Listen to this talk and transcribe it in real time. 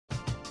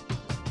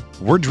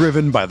We're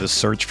driven by the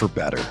search for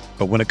better.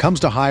 But when it comes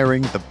to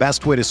hiring, the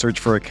best way to search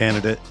for a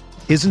candidate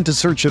isn't to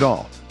search at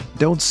all.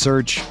 Don't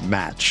search,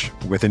 match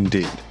with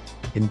Indeed.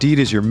 Indeed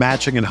is your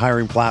matching and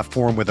hiring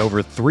platform with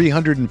over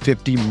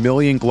 350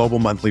 million global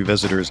monthly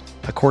visitors,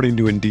 according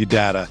to Indeed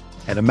data,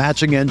 and a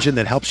matching engine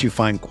that helps you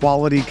find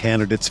quality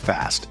candidates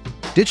fast.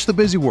 Ditch the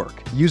busy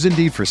work. Use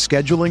Indeed for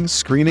scheduling,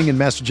 screening, and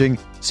messaging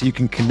so you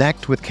can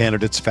connect with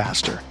candidates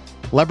faster.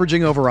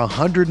 Leveraging over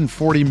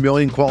 140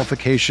 million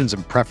qualifications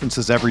and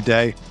preferences every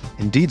day,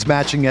 Indeed's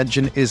matching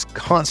engine is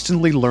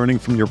constantly learning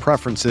from your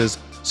preferences,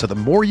 so the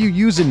more you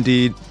use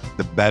Indeed,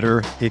 the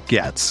better it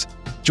gets.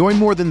 Join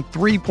more than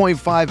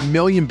 3.5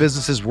 million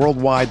businesses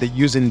worldwide that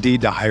use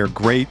Indeed to hire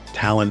great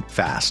talent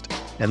fast.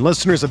 And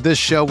listeners of this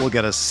show will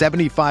get a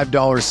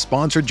 $75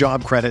 sponsored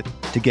job credit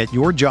to get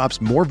your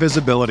jobs more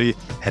visibility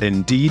at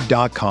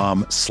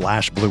Indeed.com/Blue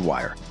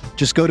Wire.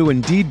 Just go to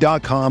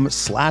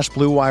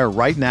Indeed.com/Blue Wire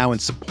right now and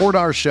support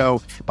our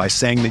show by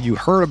saying that you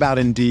heard about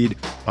Indeed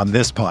on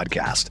this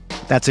podcast.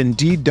 That's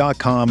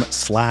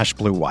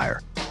Indeed.com/Blue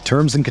Wire.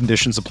 Terms and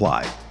conditions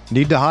apply.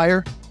 Need to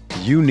hire?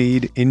 You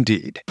need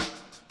Indeed.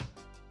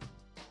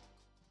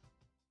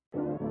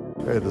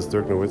 Hey, this is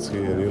Dirk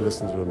Nowitzki, and you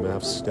listen to the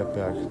Mavs Step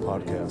Back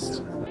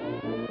podcast.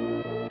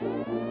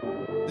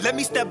 Let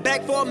me step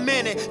back for a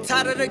minute,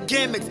 tired of the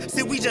gimmicks.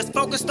 See, we just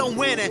focused on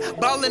winning.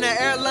 Ball in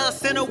the airline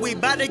center, we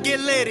bout to get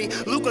litty.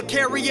 Luka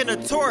carrying a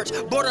torch,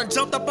 boy done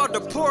jumped up on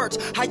the porch.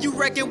 How you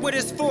reckon with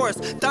his force?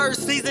 Third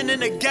season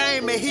in the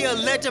game, and he a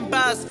legend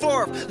by his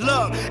fourth.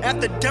 Look,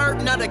 after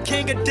Dirk, now the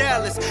king of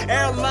Dallas.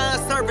 Airline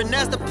serving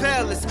as the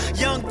palace.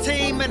 Young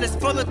team, and it's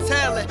full of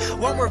talent.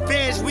 Want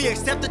revenge, we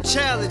accept the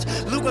challenge.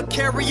 Luka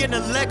carrying a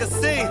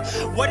legacy.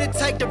 What it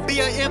take to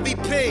be an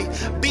MVP?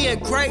 Being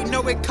great,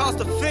 know it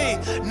cost a fee.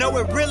 Know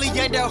it really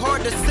ain't that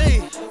hard to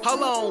see.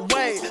 Hold on,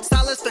 wait.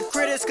 Silence the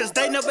critics, cause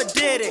they never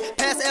did it.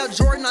 Past Al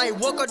Jordan, I ain't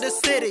woke up the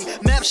city.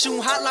 Map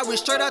shooting hot like we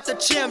straight out the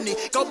chimney.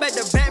 Go back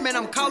to Batman,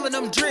 I'm calling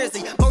them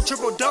Drizzy. More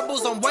triple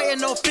doubles, I'm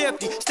waiting on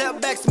 50. Step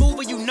back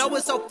smoother, you know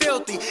it's so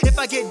filthy. If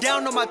I get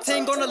down on my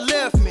team, gonna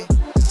lift me.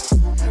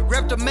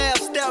 Rep the Mavs,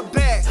 step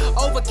back,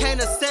 overcame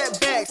the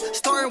setbacks,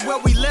 starting where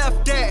we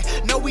left at.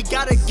 No, we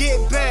gotta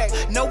get back,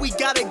 no, we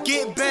gotta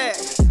get back.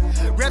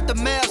 Rep the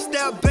Mavs,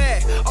 step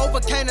back,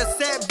 overcame the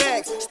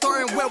setbacks,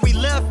 starting where we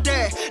left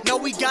at. No,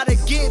 we gotta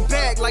get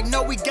back, like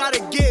no, we gotta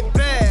get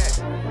back.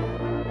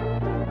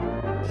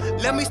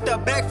 Let me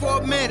step back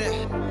for a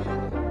minute.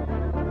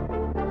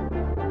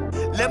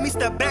 Let me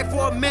step back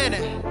for a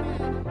minute.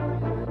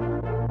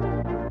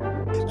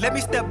 Let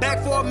me step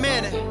back for a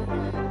minute.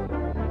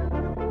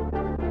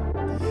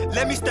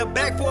 Let me step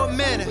back for a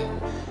minute.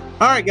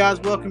 All right, guys,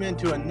 welcome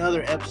into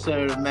another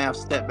episode of Mavs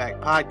Step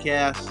Back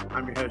Podcast.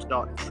 I'm your host,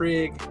 Dalton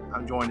Trigg.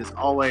 I'm joined, as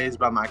always,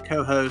 by my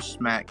co-hosts,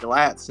 Matt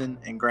Galatson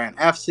and Grant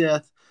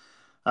Afseth.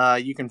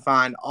 You can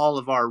find all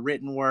of our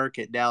written work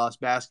at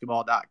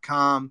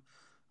dallasbasketball.com.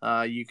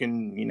 You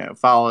can,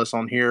 follow us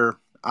on here.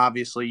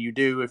 Obviously, you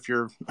do if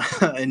you're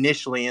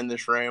initially in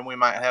this room. We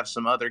might have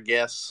some other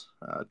guests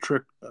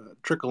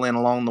trickle in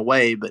along the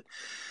way, but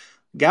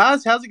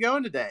guys, how's it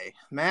going today?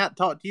 Matt,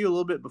 talked to you a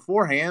little bit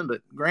beforehand,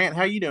 but Grant,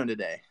 how you doing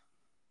today?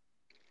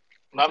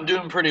 I'm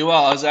doing pretty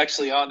well. I was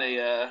actually on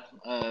a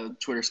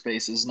Twitter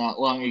Spaces not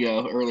long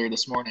ago, earlier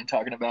this morning,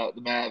 talking about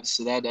the Mavs.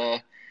 So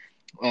that,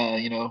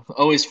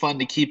 always fun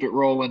to keep it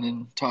rolling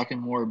and talking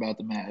more about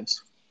the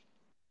Mavs.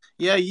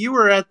 Yeah, you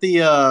were at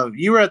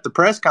the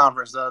press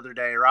conference the other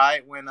day,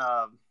 right? When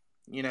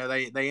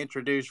they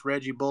introduced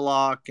Reggie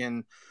Bullock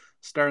and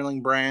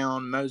Sterling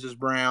Brown, Moses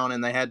Brown,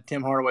 and they had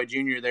Tim Hardaway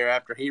Jr. there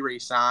after he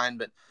re-signed.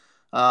 But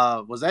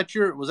was that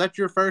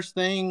your first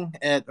thing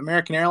at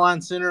American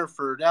Airlines Center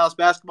for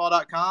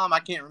DallasBasketball.com? I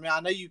can't remember.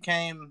 I know you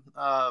came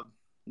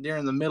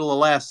during the middle of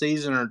last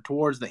season or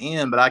towards the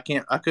end, but I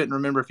couldn't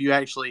remember if you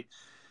actually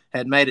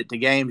had made it to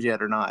games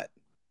yet or not.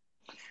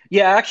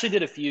 Yeah, I actually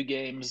did a few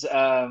games.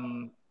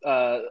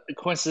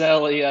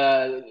 Coincidentally,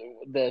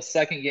 the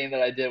second game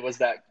that I did was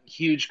that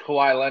huge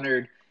Kawhi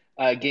Leonard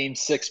Game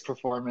 6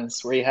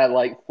 performance where he had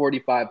like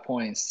 45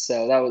 points.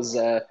 So that was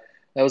an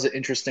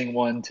interesting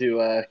one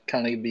to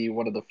kind of be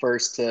one of the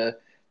first to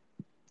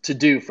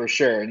do for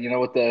sure. And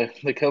with the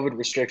COVID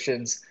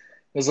restrictions,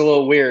 it was a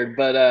little weird,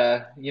 but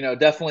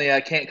definitely I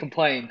can't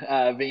complain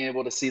being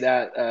able to see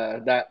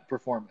that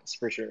performance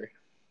for sure.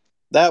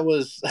 That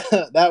was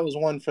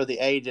one for the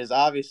ages.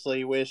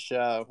 Obviously, wish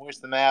the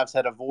Mavs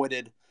had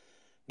avoided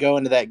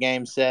going to that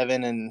Game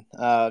 7, and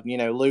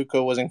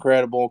Luka was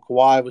incredible.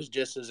 Kawhi was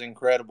just as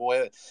incredible.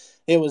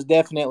 It was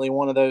definitely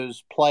one of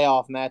those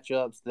playoff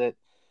matchups that,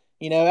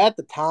 at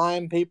the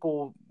time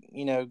people,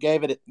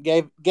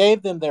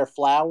 gave them their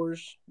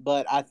flowers.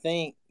 But I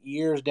think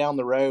years down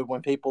the road,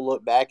 when people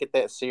look back at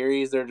that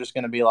series, they're just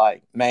going to be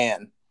like,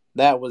 man,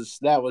 that was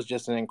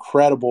just an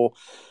incredible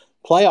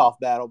playoff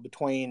battle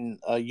between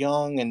a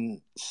young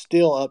and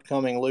still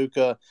upcoming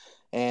Luka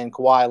and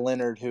Kawhi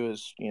Leonard, who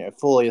is,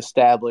 fully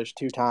established,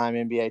 two-time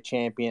NBA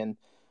champion,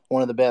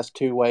 one of the best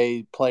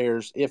two-way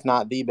players, if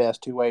not the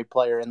best two-way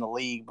player in the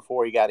league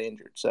before he got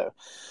injured. So,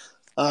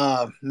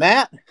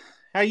 Matt,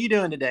 How you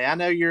doing today? I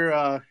know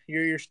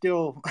you're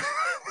still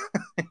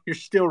you're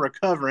still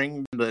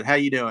recovering, but how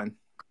you doing?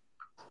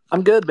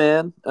 I'm good,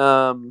 man.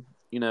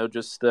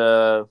 Just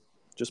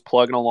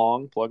plugging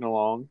along,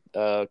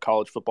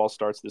 college football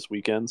starts this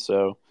weekend,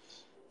 so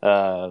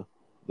uh,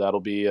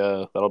 that'll be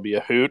a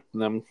hoot.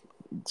 And I'm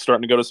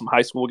starting to go to some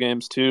high school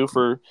games too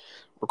for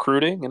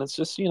recruiting, and it's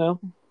just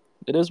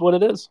it is what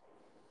it is.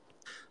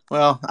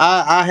 Well,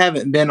 I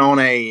haven't been on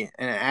an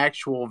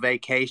actual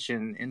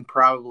vacation in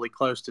probably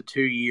close to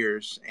 2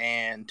 years,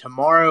 and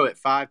tomorrow at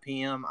 5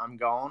 p.m. I'm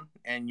gone,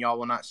 and y'all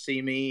will not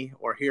see me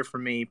or hear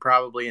from me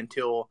probably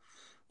until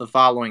the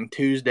following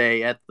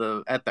Tuesday at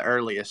the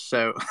earliest.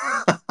 So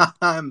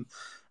I'm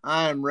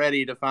I'm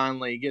ready to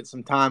finally get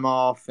some time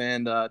off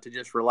and to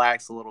just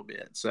relax a little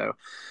bit. So,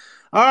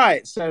 all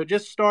right, so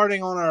just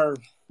starting on our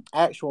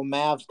actual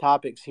Mavs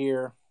topics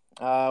here.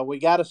 We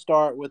got to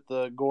start with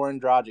the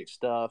Goran Dragic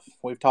stuff.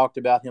 We've talked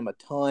about him a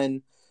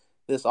ton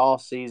this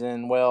off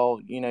season. Well,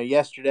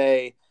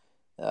 yesterday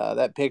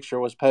that picture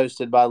was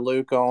posted by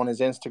Luca on his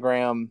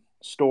Instagram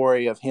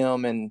story of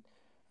him and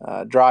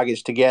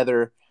Dragic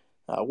together,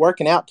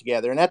 working out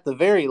together. And at the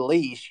very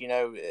least,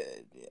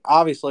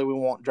 obviously we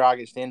want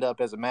Dragic to end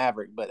up as a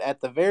Maverick, but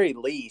at the very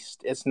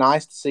least, it's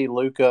nice to see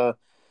Luca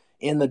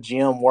in the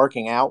gym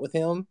working out with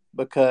him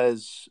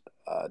because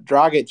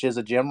Dragic is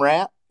a gym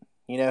rat.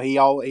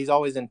 He's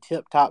always in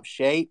tip top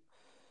shape.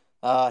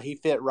 He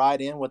fit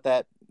right in with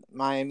that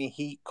Miami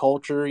Heat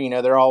culture.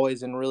 They're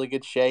always in really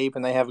good shape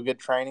and they have a good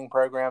training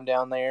program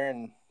down there.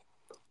 And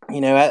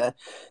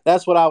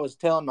that's what I was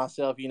telling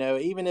myself.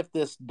 Even if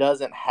this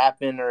doesn't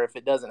happen or if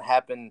it doesn't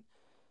happen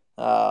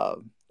uh,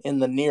 in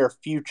the near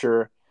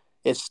future,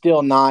 it's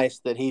still nice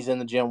that he's in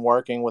the gym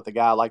working with a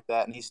guy like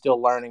that and he's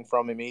still learning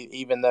from him,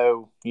 even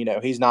though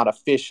he's not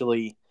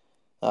officially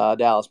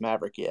Dallas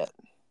Maverick yet.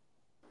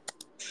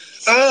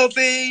 I'll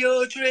be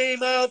your dream,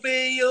 I'll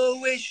be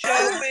your wish,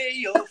 I'll be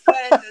your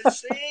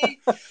fantasy.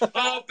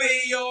 I'll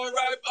be your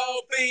hope,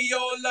 I'll be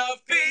your love,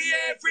 be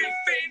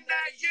everything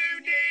that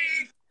you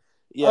need.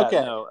 Yeah,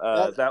 Okay. no,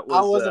 that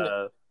I was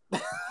wasn't.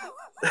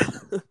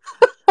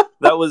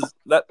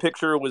 that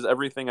picture was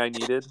everything I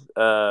needed.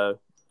 Goran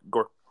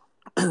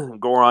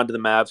to the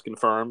Mavs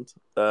confirmed.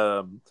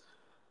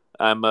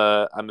 I'm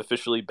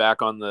officially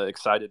back on the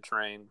excited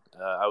train.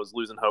 I was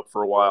losing hope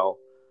for a while,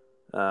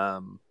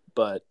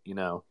 but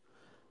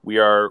we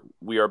are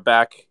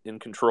back in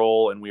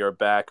control and we are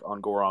back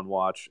on Goran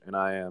watch, and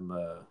I am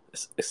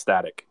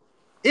ecstatic.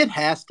 It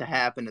has to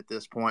happen at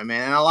this point,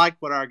 man. And I like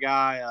what our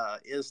guy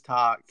is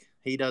talk.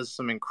 He does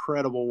some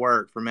incredible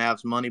work for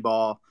Mavs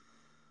Moneyball.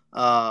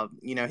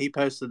 He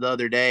posted the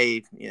other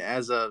day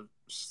as a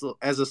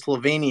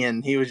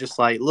Slovenian, he was just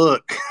like,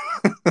 "Look,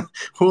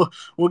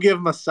 we'll give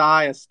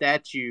Masai a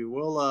statue.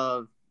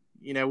 We'll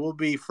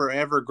be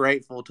forever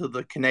grateful to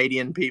the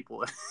Canadian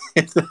people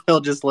if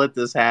they'll just let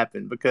this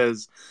happen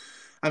because,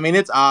 I mean,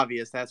 it's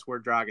obvious that's where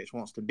Dragic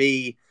wants to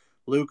be.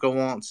 Luka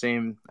wants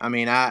him. I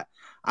mean, I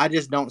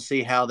just don't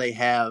see how they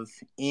have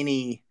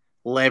any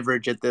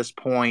leverage at this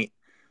point.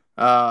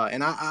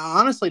 And I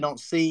honestly don't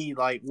see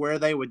like where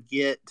they would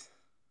get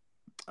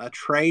a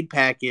trade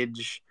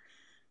package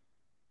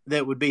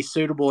that would be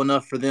suitable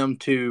enough for them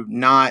to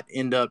not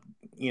end up,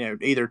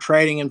 either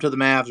trading him to the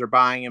Mavs or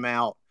buying him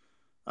out.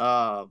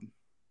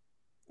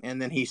 And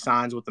then he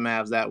signs with the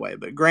Mavs that way.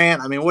 But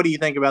Grant, I mean, what do you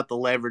think about the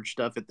leverage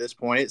stuff at this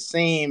point? It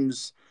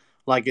seems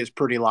like it's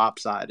pretty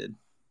lopsided.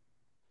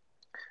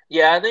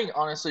 Yeah, I think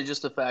honestly,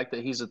 just the fact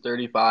that he's a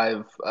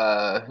 35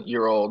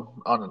 year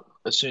old on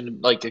a soon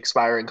like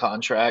expiring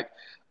contract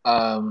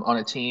on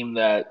a team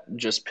that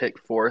just picked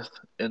fourth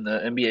in the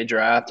NBA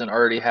draft and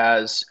already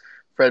has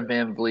Fred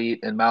VanVleet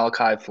and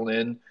Malachi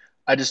Flynn.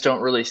 I just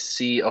don't really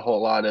see a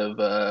whole lot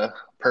of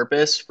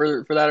purpose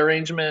for that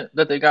arrangement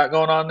that they got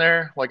going on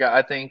there. Like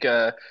I think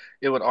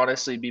it would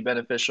honestly be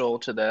beneficial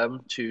to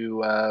them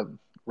to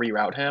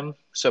reroute him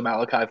so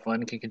Malachi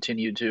Flynn can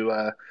continue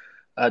to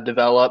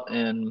develop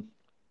and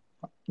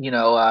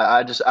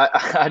I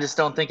just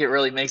don't think it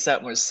really makes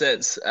that much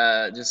sense.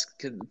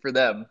 For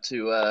them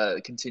to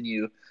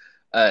continue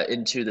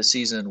into the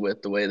season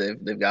with the way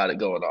they've got it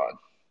going on.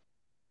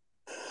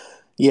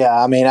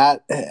 Yeah, I mean, I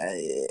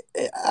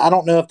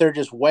don't know if they're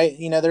just wait.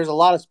 There's a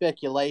lot of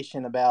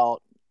speculation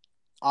about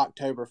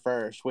October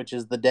 1st, which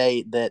is the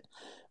date that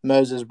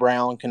Moses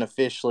Brown can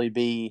officially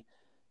be,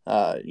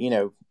 put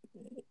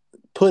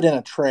in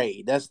a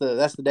trade. That's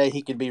the day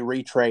he could be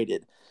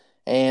retraded.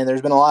 And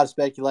there's been a lot of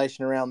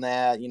speculation around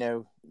that,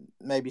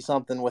 maybe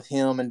something with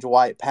him and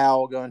Dwight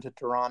Powell going to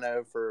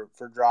Toronto for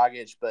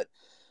Dragic. But,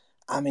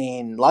 I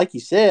mean, like you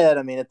said,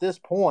 I mean, at this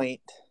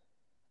point,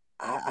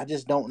 I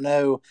just don't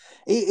know.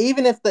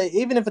 Even if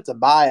it's a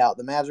buyout,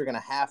 the Mavs are going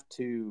to have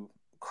to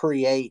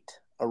create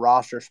a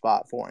roster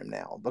spot for him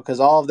now because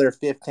all of their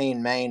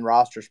 15 main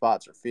roster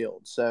spots are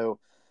filled. So,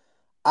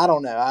 I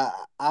don't know.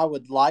 I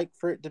would like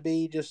for it to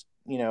be just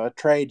a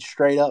trade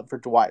straight up for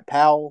Dwight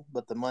Powell,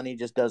 but the money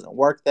just doesn't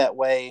work that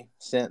way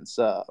since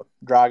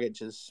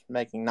Dragic is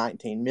making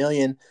 $19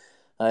 million.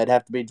 It'd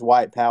have to be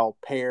Dwight Powell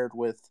paired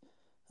with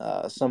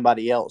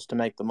somebody else to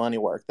make the money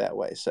work that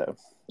way. So,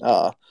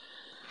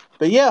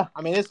 but yeah,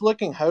 I mean, it's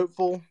looking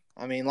hopeful.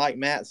 I mean, like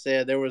Matt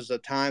said, there was a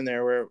time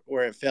there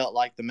where it felt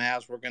like the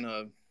Mavs were going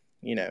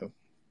to,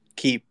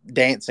 keep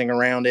dancing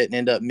around it and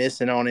end up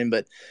missing on him.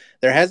 But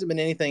there hasn't been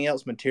anything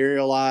else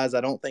materialize.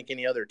 I don't think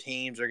any other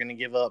teams are going to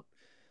give up.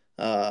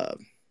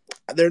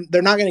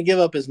 They're not going to give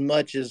up as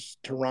much as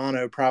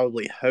Toronto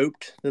probably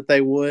hoped that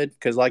they would,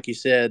 because, like you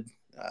said,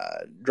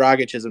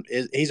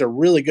 Dragic he's a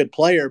really good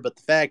player. But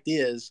the fact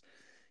is,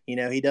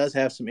 he does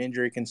have some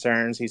injury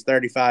concerns. He's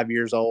 35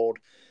 years old,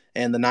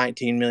 and the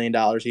 $19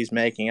 million he's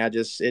making,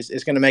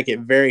 it's going to make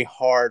it very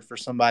hard for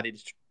somebody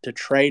to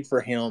trade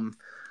for him,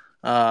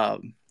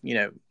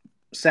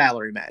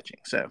 salary matching.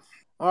 So,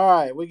 all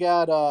right, we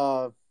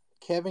got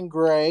Kevin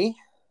Gray.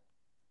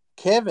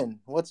 Kevin,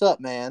 what's up,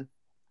 man?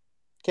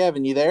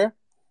 Kevin, you there?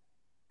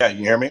 Yeah,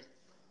 you hear me?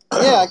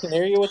 Yeah, I can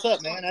hear you. What's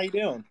up, man? How you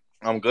doing?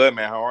 I'm good,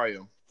 man. How are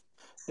you?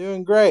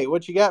 Doing great.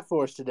 What you got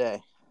for us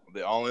today?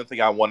 The only thing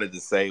I wanted to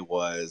say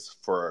was,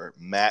 for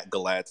Matt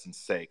Galatz's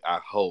sake, I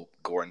hope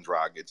Goran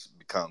Dragic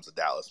becomes a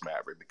Dallas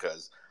Maverick,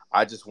 because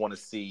I just want to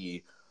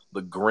see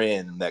the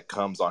grin that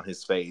comes on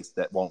his face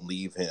that won't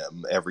leave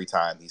him every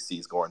time he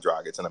sees Goran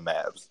Dragic in a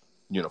Mavs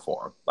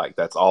uniform. Like,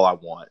 that's all I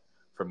want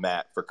for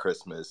Matt, for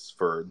Christmas,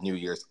 for New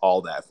Year's,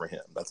 all that for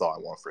him. That's all I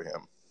want for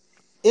him.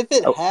 If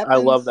it happens, I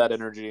love that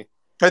energy.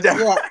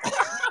 Yeah.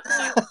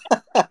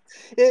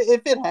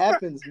 If it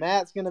happens,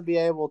 Matt's going to be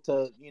able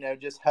to,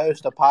 just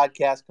host a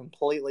podcast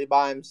completely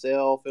by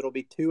himself. It'll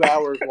be 2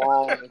 hours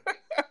long.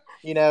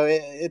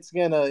 It's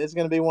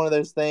gonna be one of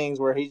those things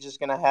where he's just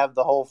gonna have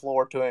the whole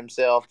floor to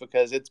himself,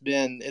 because it's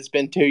been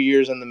 2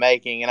 years in the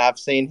making, and I've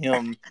seen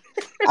him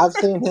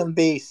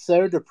be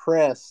so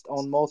depressed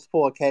on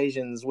multiple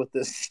occasions with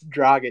this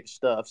Dragic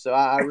stuff. So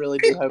I really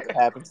do hope it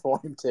happens for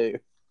him too.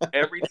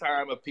 Every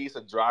time a piece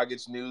of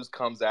Dragic news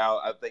comes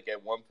out, I think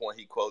at one point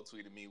he quote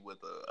tweeted me with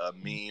a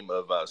meme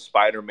of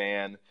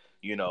Spider-Man,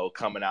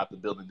 coming out the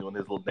building doing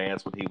his little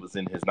dance when he was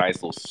in his nice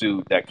little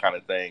suit, that kind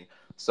of thing.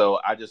 So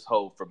I just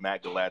hope, for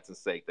Matt Galatz's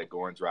sake, that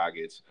Goran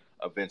Dragic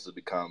eventually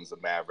becomes a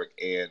Maverick.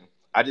 And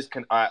I just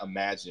cannot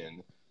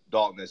imagine,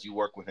 Dalton, as you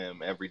work with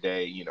him every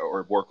day,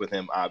 or work with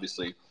him,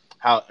 obviously,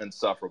 how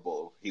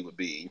insufferable he would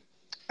be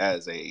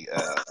as a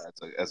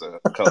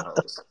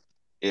co-host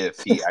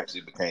if he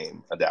actually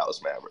became a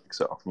Dallas Maverick.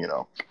 So,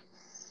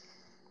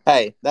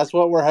 Hey, that's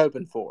what we're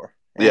hoping for.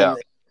 And yeah.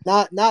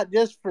 Not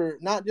just for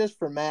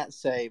Matt's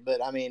sake,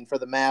 but I mean for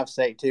the Mavs'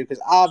 sake too,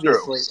 because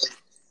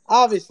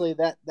obviously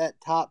that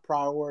top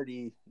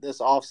priority this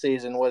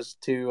offseason was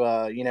to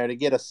to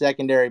get a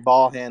secondary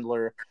ball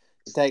handler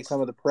to take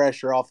some of the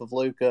pressure off of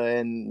Luka,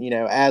 and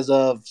as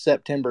of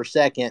September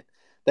 2nd,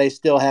 they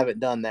still haven't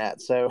done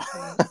that. So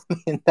I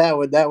mean, that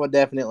would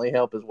definitely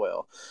help as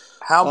well.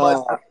 How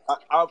much?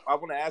 I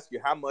want to ask you,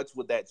 how much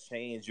would that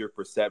change your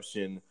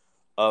perception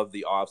of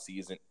the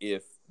offseason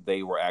if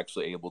they were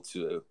actually able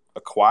to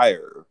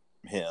acquire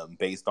him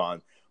based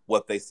on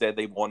what they said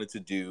they wanted to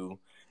do,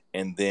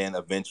 and then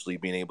eventually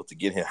being able to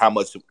get him? How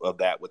much of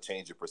that would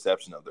change your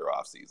perception of their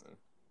offseason?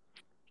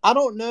 I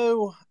don't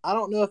know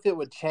if it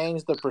would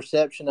change the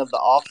perception of the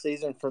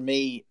offseason for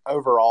me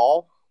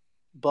overall,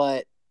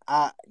 but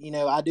I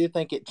do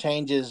think it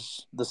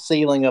changes the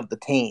ceiling of the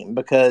team,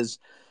 because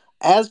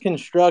as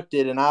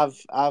constructed, and I've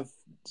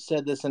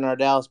said this in our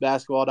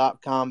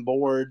DallasBasketball.com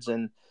boards,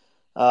 and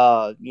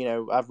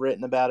I've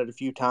written about it a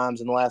few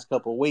times in the last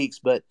couple of weeks,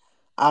 but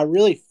I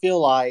really feel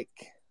like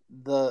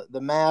the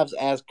Mavs,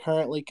 as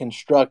currently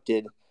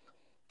constructed,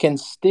 can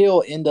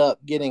still end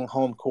up getting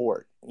home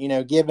court.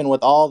 Given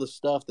with all the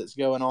stuff that's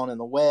going on in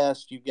the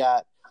West, you've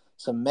got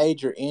some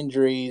major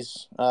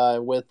injuries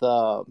with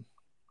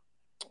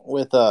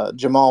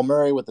Jamal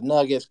Murray with the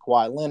Nuggets,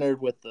 Kawhi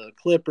Leonard with the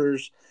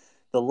Clippers,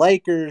 the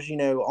Lakers.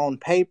 On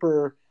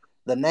paper,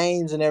 the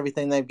names and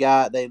everything they've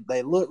got,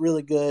 they look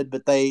really good,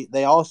 but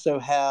they also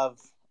have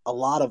a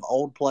lot of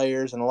old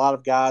players and a lot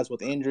of guys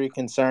with injury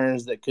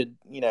concerns that could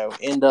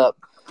end up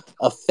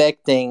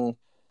affecting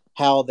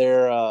how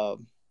their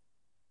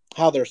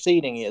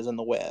seeding is in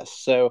the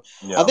West. So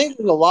yeah. I think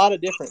there's a lot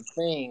of different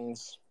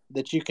things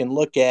that you can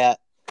look at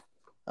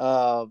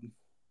to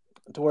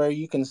where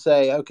you can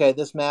say, okay,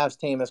 this Mavs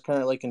team is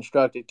currently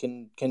constructed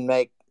can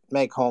make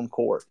home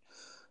court.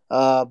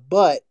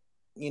 But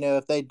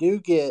if they do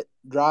get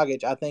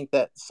Dragic, I think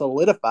that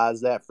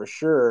solidifies that for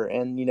sure,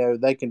 and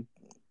they can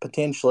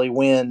potentially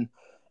win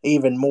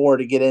even more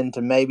to get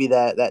into maybe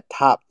that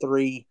top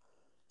 3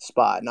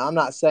 spot. Now, I'm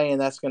not saying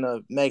that's going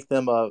to make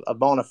them a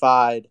bona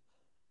fide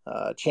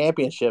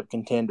championship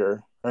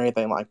contender or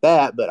anything like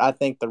that, but I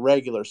think the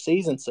regular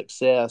season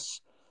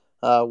success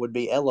would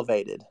be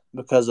elevated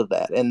because of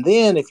that. And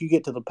then if you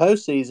get to the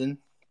postseason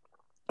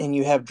and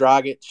you have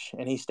Dragic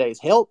and he stays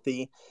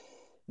healthy,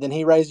 then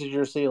he raises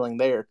your ceiling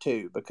there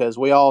too, because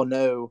we all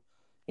know,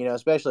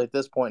 especially at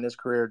this point in his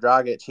career,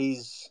 Dragic,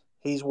 he's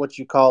what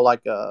you call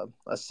like a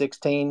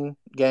 16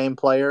 game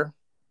player.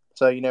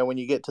 So, when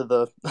you get to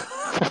the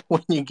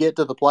when you get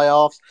to the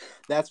playoffs,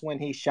 that's when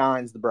he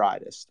shines the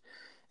brightest.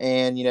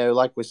 And,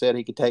 like we said,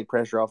 he could take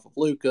pressure off of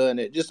Luka, and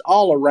it just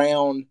all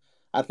around,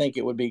 I think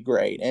it would be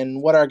great.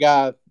 And what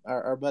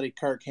our buddy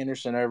Kirk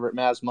Henderson over at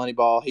Mavs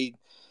Moneyball, he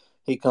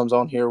comes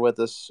on here with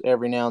us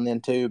every now and then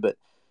too, but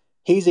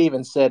he's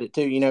even said it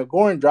too.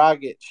 Goran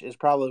Dragic is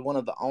probably one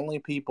of the only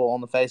people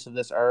on the face of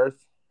this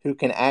earth who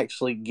can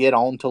actually get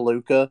on to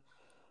Luka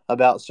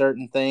about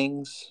certain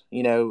things,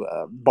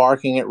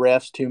 barking at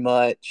refs too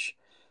much,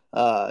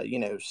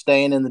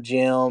 staying in the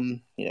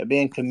gym,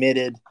 being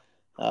committed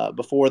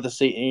before the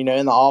season,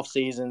 in the off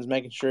seasons,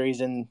 making sure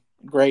he's in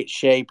great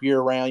shape year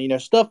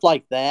round, stuff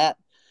like that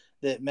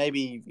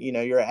maybe,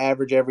 your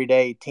average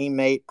everyday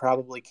teammate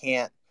probably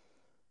can't,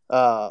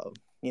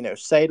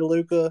 say to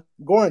Luka.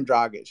 Goran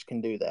Dragic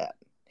can do that.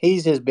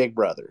 He's his big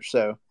brother.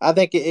 So I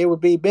think it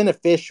would be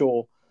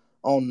beneficial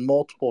on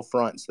multiple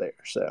fronts there.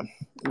 So,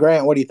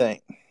 Grant, what do you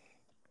think?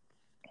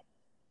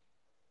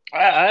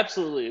 I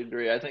absolutely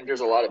agree. I think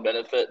there's a lot of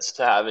benefits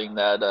to having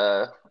that,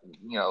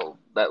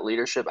 that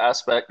leadership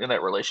aspect and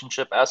that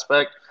relationship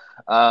aspect,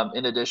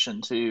 in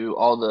addition to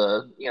all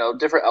the,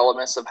 different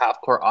elements of half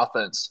court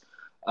offense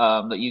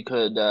that you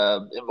could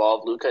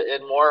involve Luka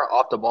in more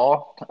off the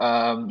ball.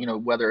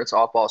 Whether it's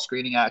off ball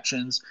screening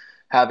actions,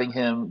 having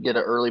him get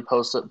an early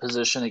post up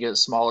position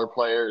against smaller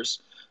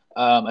players,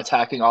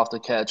 attacking off the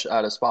catch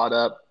out of spot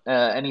up,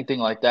 anything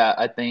like that.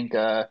 I think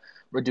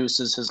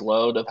reduces his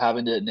load of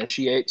having to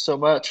initiate so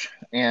much,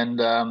 and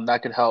that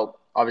could help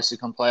obviously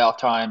come playoff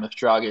time if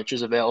Dragic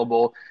is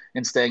available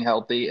and staying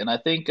healthy. And I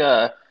think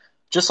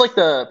just like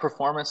the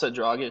performance that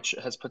Dragic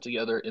has put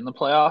together in the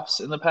playoffs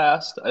in the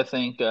past, I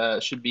think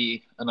should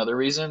be another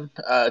reason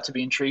to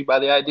be intrigued by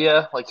the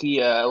idea. Like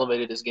he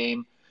elevated his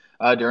game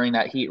during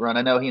that Heat run.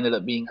 I know he ended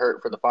up being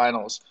hurt for the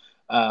finals,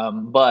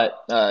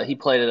 but he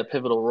played a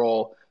pivotal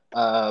role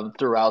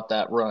throughout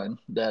that run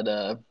that,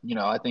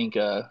 I think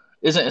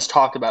isn't as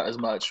talked about as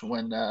much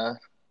when,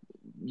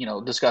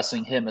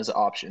 discussing him as an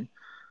option.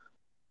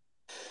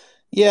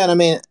 Yeah, and I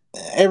mean,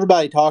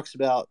 everybody talks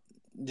about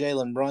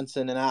Jalen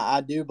Brunson, and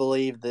I do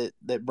believe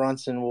that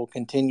Brunson will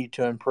continue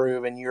to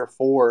improve in year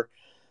 4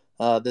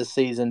 this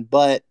season.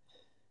 But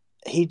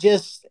he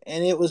just,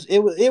 and it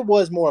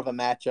was more of a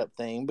matchup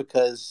thing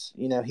because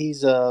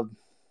he's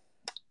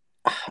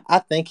I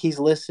think he's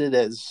listed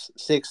as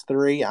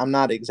 6'3". I'm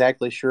not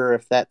exactly sure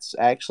if that's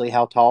actually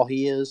how tall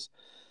he is.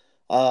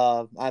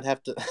 I'd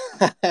have to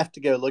I'd have to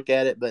go look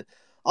at it, but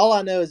all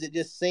I know is it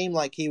just seemed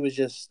like he was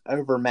just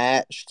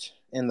overmatched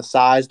in the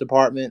size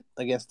department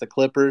against the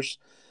Clippers.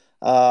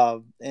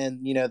 And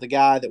the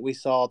guy that we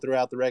saw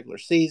throughout the regular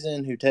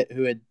season who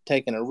had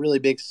taken a really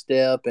big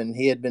step, and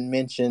he had been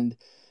mentioned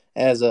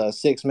as a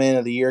 6-man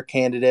of the year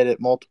candidate at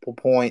multiple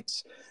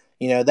points.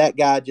 That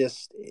guy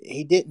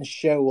he didn't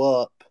show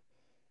up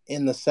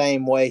in the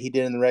same way he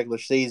did in the regular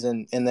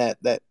season in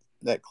that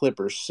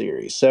Clippers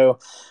series. So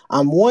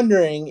I'm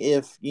wondering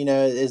if,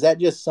 is that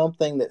just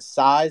something that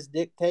size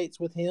dictates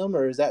with him,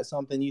 or is that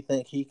something you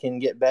think he can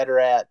get better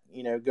at,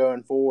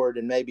 going forward,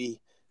 and maybe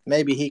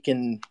he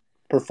can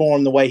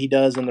perform the way he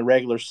does in the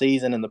regular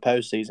season and the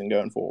postseason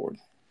going forward?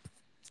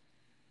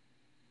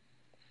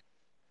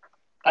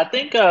 I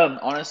think,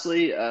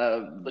 honestly,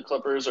 the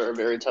Clippers are a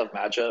very tough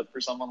matchup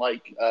for someone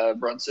like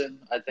Brunson.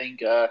 I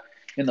think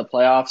in the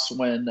playoffs,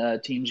 when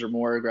teams are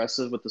more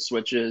aggressive with the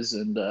switches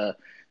and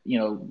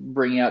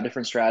bringing out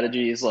different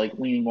strategies, like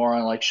leaning more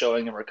on like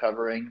showing and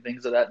recovering,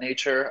 things of that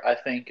nature, I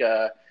think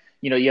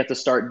you have to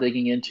start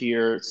digging into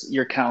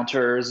your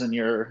counters and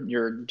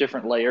your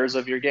different layers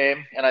of your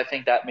game, and I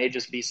think that may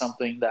just be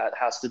something that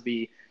has to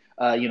be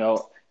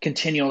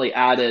continually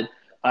added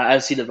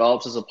as he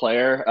develops as a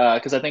player,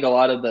 because I think a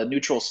lot of the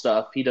neutral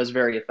stuff he does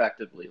very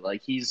effectively.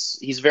 Like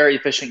he's very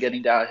efficient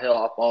getting downhill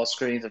off ball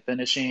screens and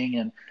finishing,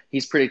 and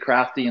he's pretty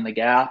crafty in the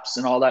gaps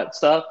and all that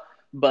stuff.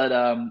 But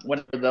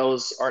whenever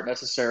those aren't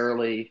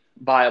necessarily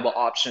viable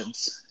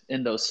options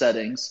in those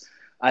settings,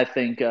 I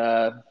think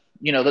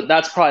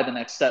that's probably the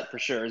next step for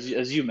sure.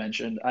 As you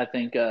mentioned, I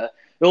think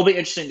it'll be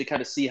interesting to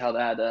kind of see how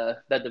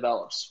that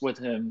develops with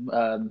him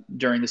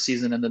during the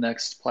season and the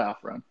next playoff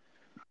run.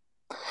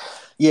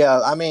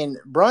 Yeah, I mean,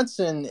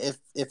 Brunson,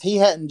 if he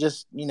hadn't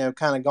just,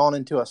 kind of gone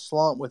into a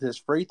slump with his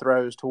free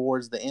throws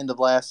towards the end of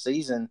last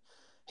season,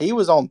 he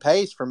was on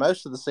pace for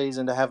most of the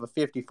season to have a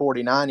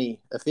 50-40-90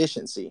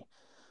 efficiency.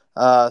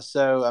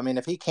 So, I mean,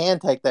 if he can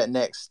take that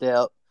next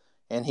step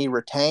and he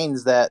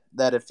retains that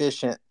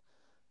efficient,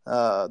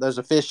 those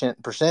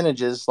efficient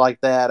percentages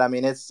like that, I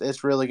mean,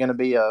 it's really going to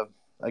be a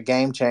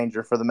game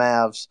changer for the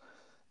Mavs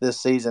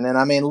this season. And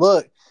I mean,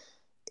 look,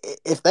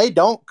 if they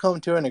don't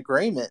come to an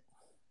agreement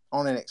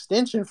on an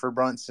extension for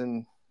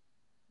Brunson,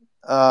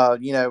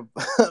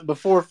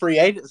 before free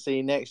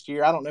agency next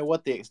year, I don't know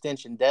what the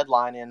extension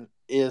deadline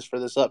is for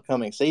this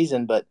upcoming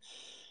season, but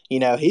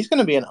he's going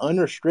to be an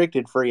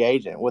unrestricted free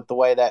agent with the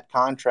way that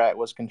contract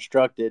was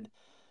constructed.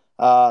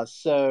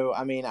 So,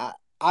 I mean,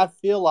 I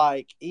feel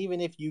like even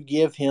if you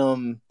give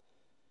him,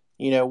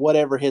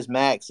 whatever his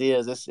max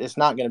is, it's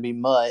not going to be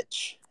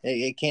much.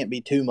 It can't be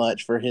too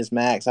much for his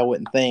max, I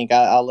wouldn't think.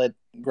 I'll let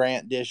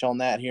Grant dish on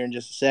that here in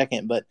just a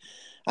second. But,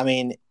 I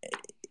mean,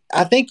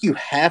 I think you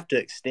have to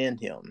extend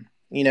him.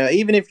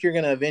 Even if you're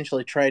going to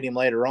eventually trade him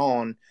later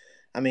on,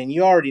 I mean,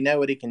 you already know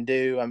what he can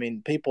do. I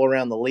mean, people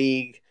around the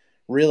league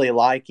really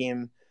like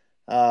him.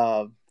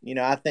 I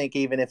think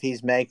even if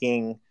he's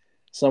making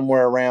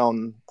somewhere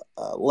around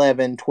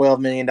 11, $12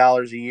 million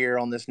a year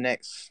on this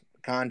next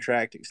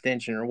contract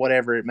extension or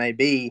whatever it may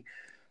be,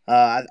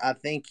 I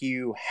think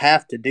you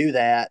have to do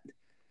that.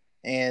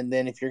 And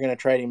then if you're going to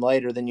trade him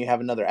later, then you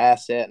have another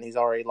asset, and he's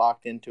already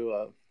locked into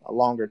a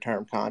longer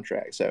term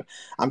contract. So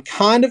I'm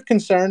kind of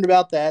concerned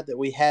about that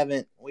we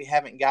haven't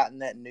gotten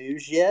that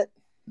news yet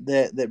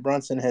that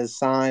Brunson has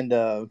signed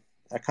a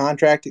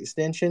contract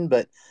extension.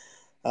 But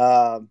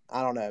I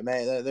don't know,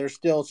 man. There's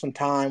still some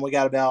time. We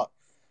got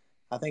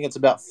I think it's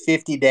about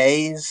 50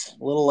 days,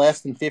 a little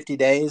less than 50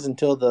 days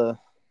until the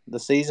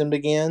season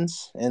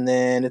begins, and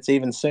then it's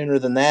even sooner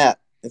than that.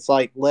 It's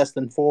like less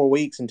than 4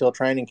 weeks until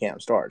training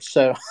camp starts.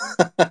 So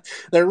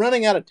they're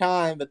running out of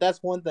time, but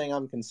that's one thing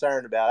I'm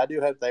concerned about. I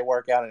do hope they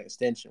work out an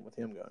extension with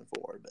him going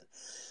forward. But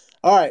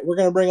all right, we're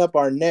going to bring up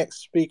our next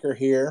speaker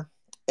here.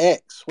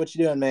 X, what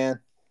you doing, man?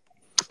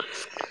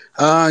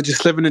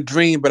 Just living a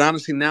dream, but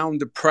honestly, now I'm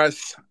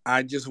depressed.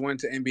 I just went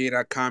to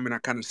NBA.com and I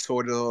kind of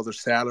sorted all the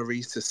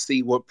salaries to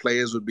see what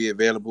players would be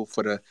available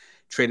for the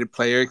traded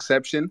player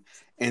exception.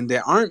 And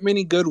there aren't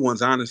many good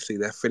ones, honestly,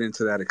 that fit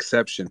into that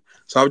exception.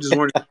 So I was just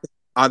wondering,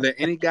 are there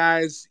any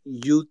guys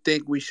you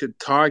think we should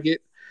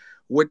target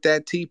with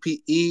that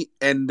TPE?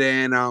 And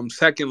then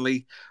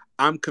secondly,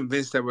 I'm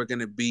convinced that we're going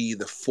to be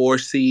the 4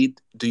 seed.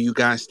 Do you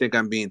guys think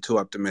I'm being too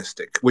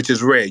optimistic? Which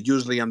is rare.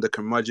 Usually I'm the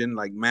curmudgeon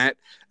like Matt.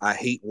 I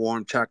hate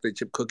warm chocolate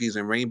chip cookies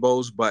and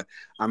rainbows, but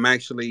I'm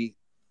actually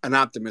an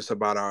optimist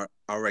about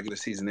our regular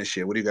season this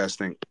year. What do you guys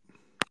think?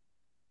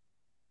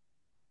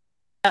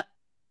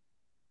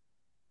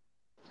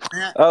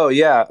 Oh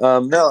yeah.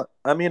 No,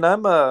 I mean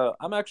I'm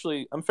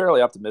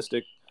fairly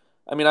optimistic.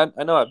 I mean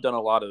I know I've done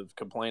a lot of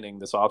complaining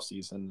this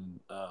offseason.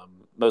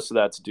 Most of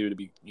that's due to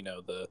be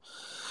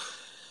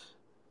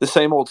the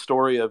same old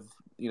story of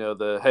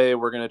the hey,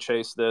 we're going to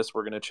chase this,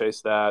 we're going to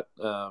chase that,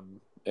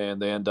 and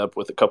they end up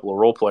with a couple of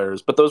role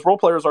players. But those role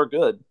players are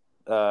good.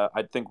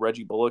 I think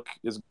Reggie Bullock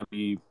is going to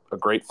be a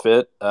great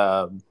fit.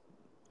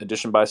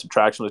 Addition by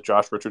subtraction with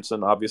Josh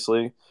Richardson,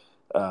 obviously.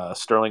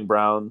 Sterling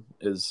Brown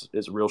is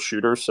a real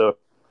shooter, so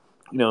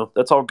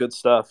that's all good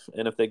stuff.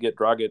 And if they get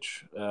Dragic,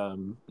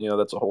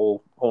 that's a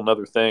whole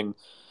nother thing.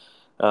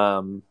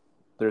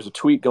 There's a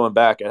tweet going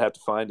back, I'd have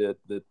to find it,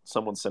 that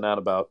someone sent out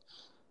about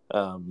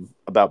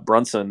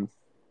Brunson,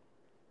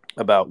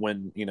 about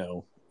when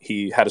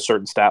he had a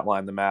certain stat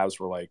line, the Mavs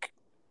were like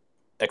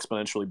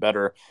exponentially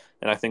better,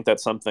 and I think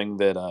that's something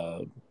that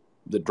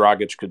that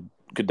Dragic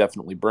could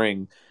definitely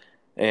bring.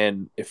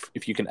 And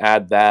if you can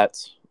add that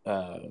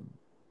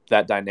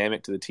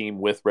dynamic to the team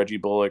with Reggie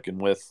Bullock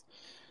and with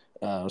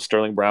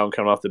Sterling Brown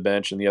coming off the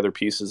bench and the other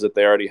pieces that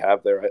they already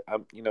have there,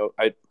 I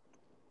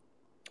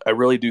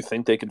really do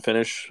think they can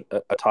finish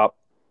a top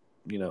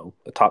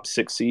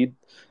 6 seed.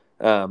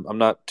 I'm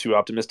not too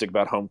optimistic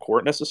about home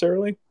court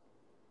necessarily,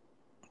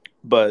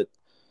 but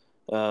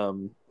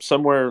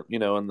somewhere in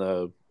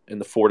the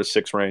 4 to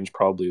 6 range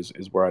probably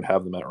is where I'd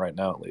have them at right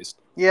now, at least.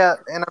 Yeah,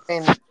 and I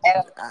mean,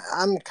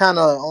 I'm kind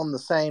of on the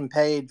same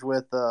page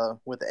with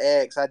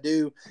X. I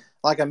do,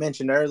 like I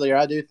mentioned earlier,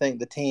 I do think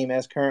the team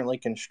as currently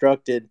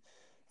constructed,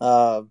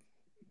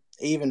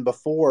 even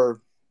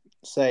before,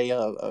 say,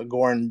 a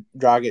Goran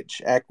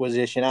Dragic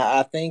acquisition,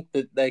 I think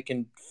that they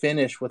can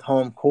finish with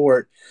home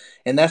court,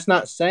 and that's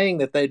not saying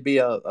that they'd be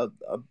a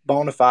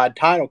bona fide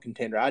title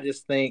contender. I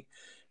just think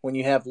when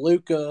you have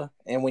Luka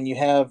and when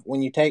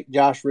you take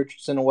Josh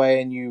Richardson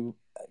away and you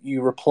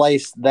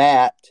replace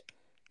that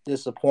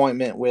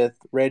disappointment with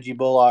Reggie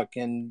Bullock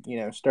and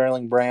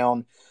Sterling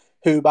Brown,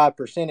 who by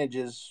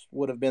percentages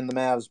would have been the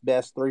Mavs'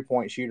 best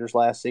 3-point shooters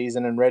last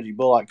season, and Reggie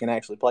Bullock can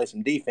actually play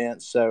some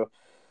defense. So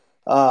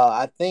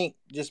I think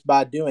just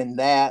by doing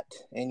that,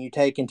 and you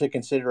take into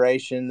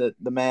consideration that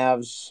the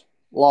Mavs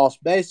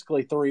lost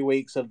basically 3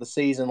 weeks of the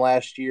season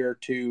last year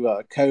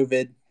to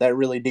COVID, that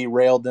really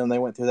derailed them. They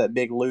went through that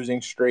big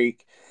losing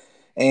streak.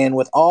 And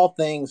with all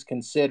things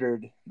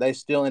considered, they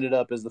still ended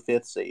up as the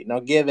 5th seed. Now,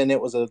 given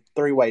it was a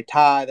 3-way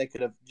tie, they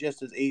could have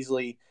just as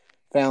easily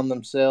found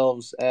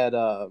themselves at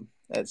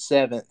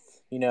 7th,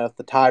 if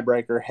the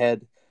tiebreaker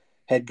had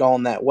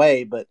gone that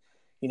way. But,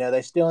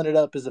 they still ended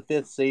up as a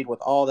 5th seed with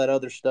all that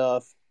other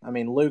stuff. I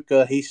mean,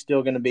 Luka, he's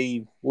still going to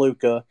be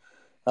Luka.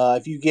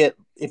 If you get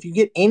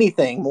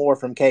anything more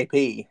from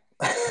KP,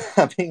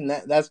 I mean,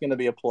 that's going to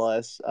be a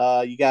plus.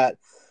 You got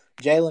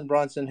Jalen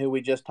Brunson, who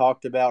we just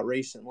talked about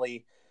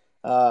recently.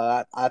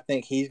 I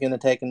think he's going to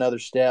take another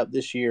step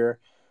this year.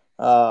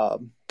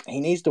 He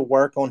needs to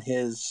work on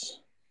his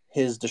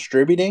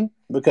distributing,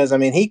 because I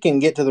mean, he can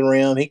get to the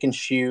rim, he can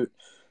shoot,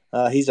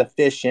 he's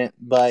efficient,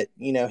 but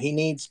he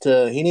needs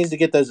to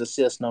get those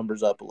assist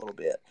numbers up a little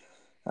bit.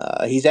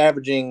 He's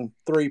averaging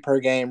 3 per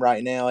game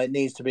right now. It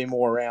needs to be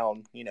more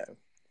around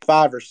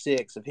 5 or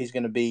 6 if he's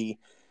going to be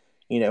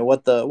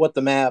what the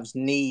Mavs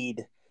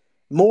need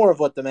more of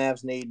what the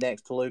Mavs need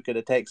next to Luka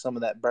to take some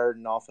of that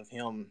burden off of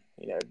him,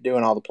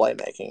 doing all the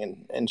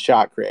playmaking and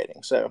shot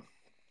creating. So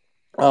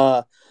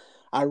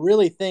I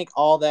really think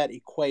all that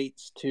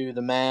equates to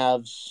the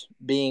Mavs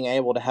being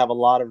able to have a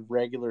lot of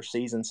regular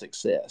season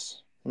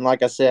success. And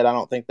like I said, I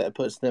don't think that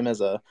puts them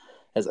as a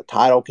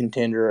title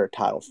contender or a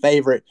title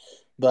favorite,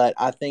 but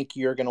I think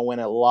you're going to win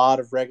a lot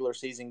of regular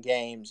season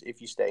games if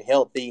you stay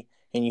healthy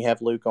and you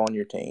have Luke on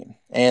your team.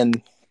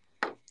 And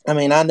I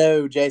mean, I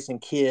know Jason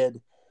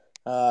Kidd,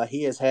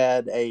 he has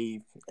had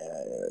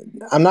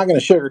I'm not going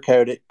to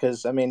sugarcoat it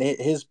because, I mean,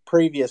 his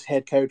previous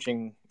head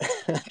coaching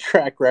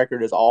track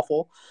record is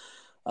awful.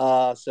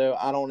 So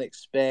I don't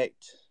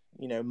expect,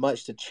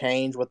 much to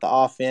change with the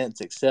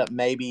offense, except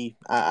maybe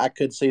I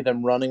could see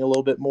them running a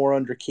little bit more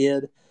under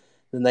Kidd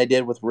than they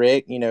did with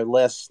Rick,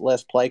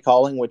 less play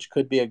calling, which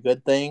could be a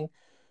good thing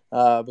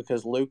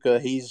because Luka,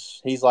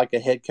 he's like a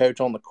head coach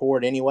on the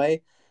court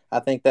anyway. I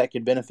think that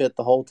could benefit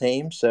the whole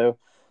team. So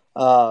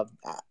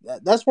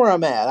that's where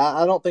I'm at.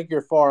 I don't think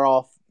you're far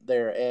off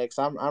there, X.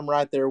 I'm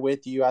right there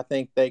with you. I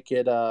think they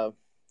could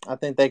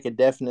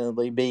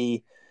definitely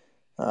be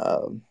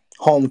a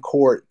home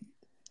court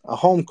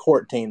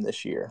team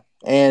this year.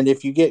 And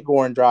if you get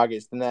Goran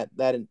Dragic, then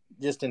that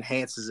just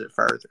enhances it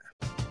further.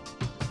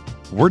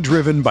 We're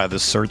driven by the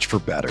search for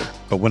better.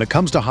 But when it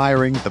comes to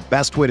hiring, the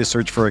best way to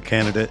search for a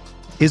candidate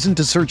isn't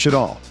to search at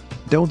all.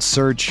 Don't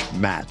search,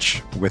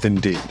 match with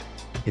Indeed.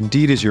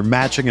 Indeed is your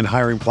matching and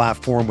hiring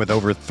platform with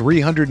over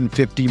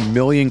 350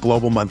 million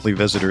global monthly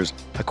visitors,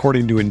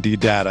 according to Indeed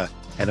data,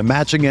 and a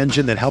matching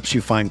engine that helps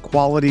you find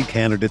quality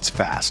candidates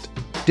fast.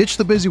 Ditch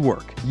the busy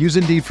work. Use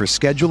Indeed for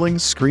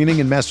scheduling,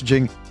 screening, and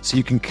messaging so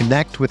you can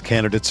connect with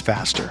candidates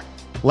faster.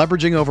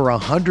 Leveraging over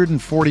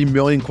 140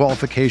 million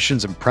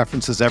qualifications and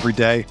preferences every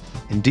day,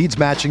 Indeed's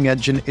matching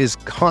engine is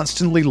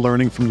constantly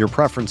learning from your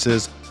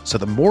preferences, so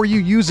the more you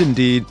use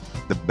Indeed,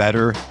 the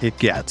better it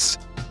gets.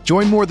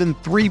 Join more than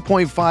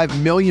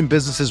 3.5 million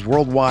businesses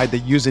worldwide that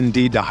use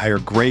Indeed to hire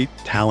great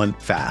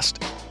talent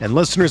fast. And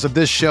listeners of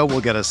this show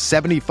will get a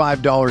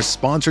 $75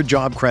 sponsored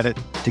job credit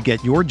to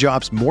get your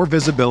jobs more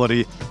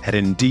visibility at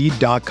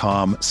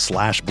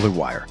Indeed.com/Blue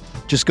Wire.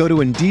 Just go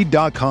to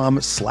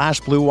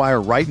Indeed.com/Blue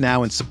Wire right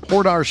now and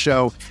support our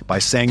show by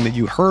saying that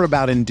you heard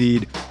about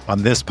Indeed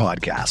on this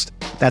podcast.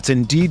 That's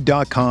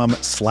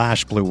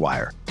Indeed.com/Blue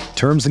Wire.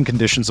 Terms and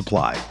conditions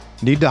apply.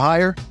 Need to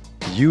hire?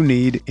 You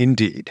need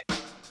Indeed.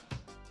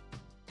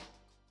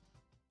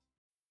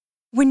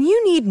 When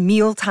you need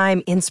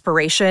mealtime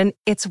inspiration,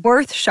 it's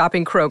worth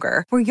shopping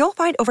Kroger, where you'll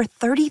find over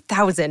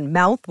 30,000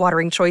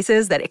 mouth-watering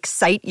choices that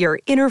excite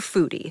your inner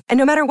foodie. And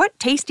no matter what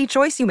tasty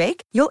choice you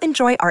make, you'll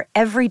enjoy our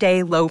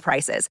everyday low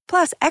prices,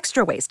 plus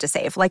extra ways to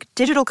save, like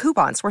digital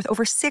coupons worth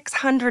over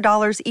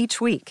 $600 each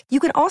week. You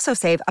can also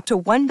save up to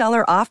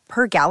 $1 off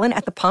per gallon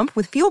at the pump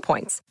with fuel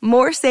points.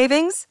 More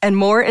savings and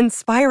more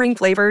inspiring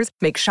flavors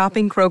make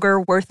shopping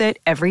Kroger worth it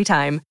every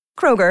time.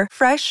 Kroger,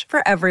 fresh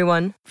for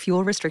everyone.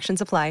 Fuel restrictions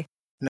apply.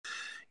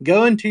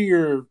 Going to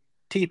your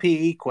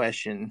TPE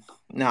question.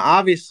 Now,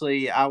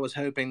 obviously, I was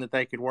hoping that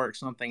they could work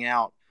something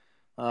out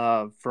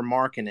for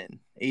Markkanen,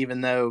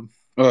 even though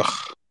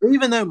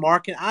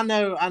Markkanen,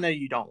 I know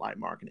you don't like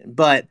Markkanen,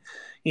 but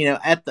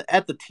at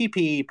the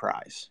TPE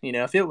price,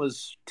 if it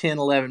was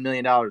 $10-11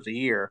 million a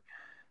year,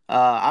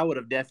 I would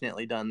have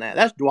definitely done that.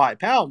 That's Dwight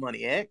Powell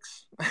money,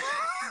 X.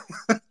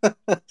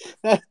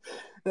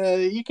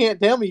 You can't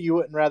tell me you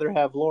wouldn't rather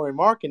have Lauri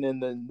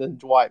Markkanen than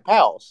Dwight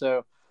Powell.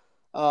 So.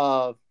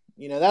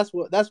 That's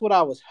what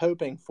I was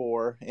hoping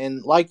for.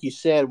 And like you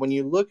said, when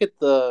you look at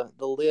the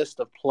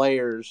list of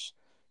players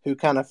who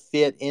kind of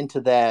fit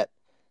into that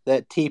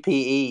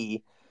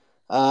TPE,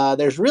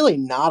 there's really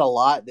not a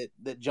lot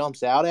that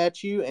jumps out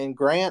at you. And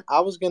Grant, I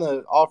was going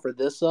to offer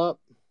this up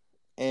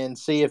and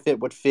see if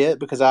it would fit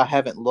because I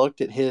haven't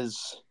looked at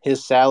his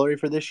salary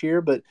for this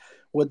year. But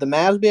would the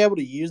Mavs be able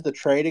to use the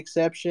trade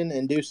exception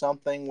and do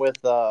something with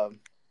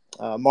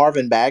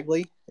Marvin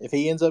Bagley if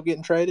he ends up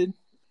getting traded?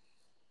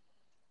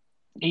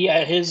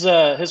 Yeah, his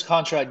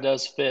contract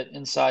does fit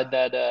inside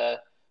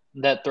that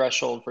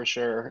threshold for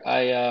sure.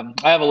 I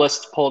have a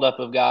list pulled up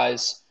of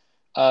guys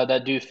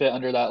that do fit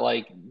under that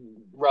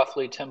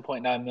roughly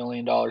 $10.9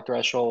 million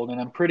threshold,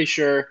 and I'm pretty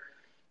sure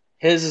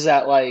his is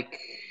at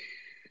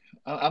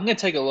I'm gonna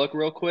take a look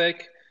real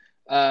quick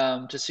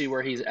to see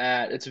where he's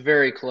at. It's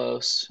very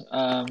close.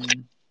 I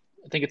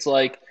think it's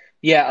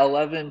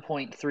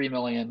 11.3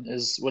 million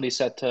is what he's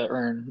set to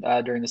earn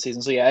during the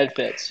season. So yeah, it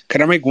fits.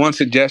 Can I make one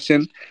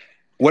suggestion?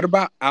 What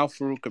about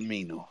Al-Farouq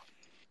Aminu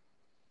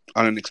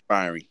on an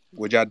expiring?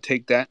 Would y'all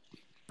take that?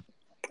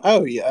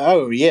 Oh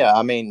yeah.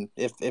 I mean,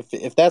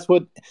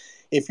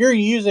 if you're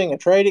using a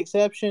trade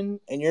exception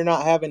and you're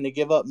not having to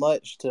give up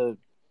much to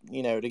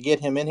get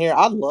him in here,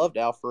 I loved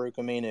Al-Farouq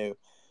Aminu.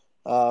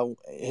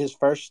 His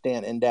first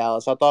stint in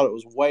Dallas, I thought it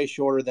was way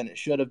shorter than it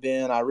should have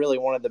been. I really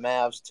wanted the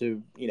Mavs to,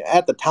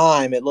 at the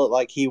time, it looked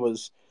like he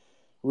was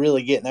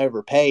really getting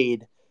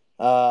overpaid.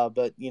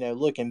 But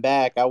looking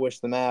back, I wish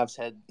the Mavs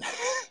had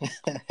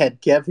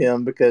had kept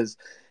him because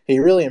he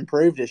really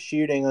improved his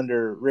shooting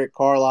under Rick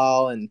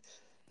Carlisle, and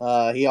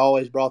He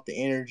always brought the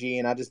energy,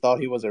 and I just thought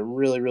he was a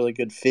really, really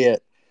good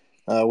fit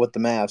with the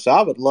Mavs. So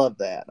I would love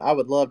that. I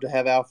would love to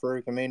have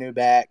Al-Farouq Aminu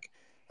back.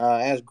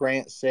 As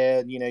Grant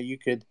said, you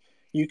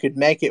could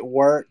make it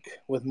work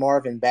with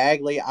Marvin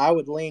Bagley. I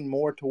would lean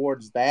more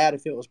towards that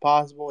if it was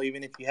possible,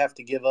 even if you have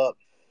to give up,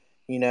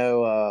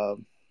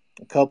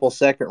 a couple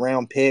second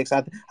round picks.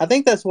 I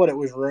think that's what it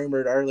was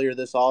rumored earlier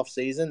this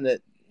offseason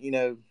that,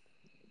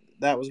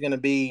 that was going to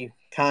be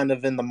kind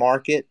of in the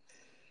market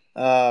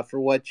for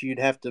what you'd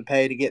have to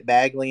pay to get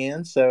Bagley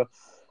in. So,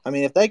 I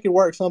mean, if they could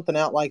work something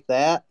out like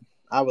that,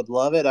 I would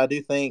love it. I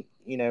do think,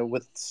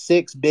 with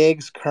 6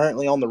 bigs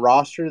currently on the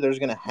roster, there's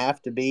going to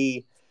have to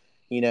be,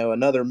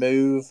 another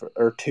move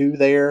or two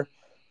there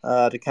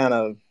to kind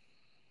of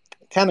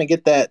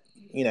get that,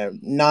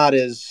 not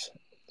as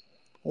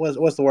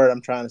what's the word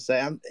I'm trying to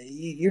say?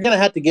 You're going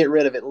to have to get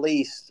rid of at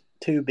least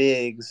 2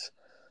 bigs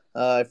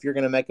if you're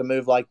going to make a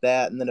move like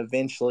that, and then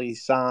eventually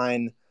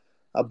sign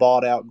a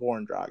bought out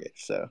Goran Dragic.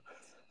 So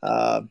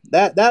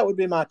that would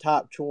be my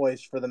top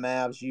choice for the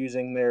Mavs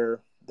using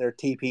their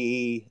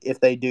TPE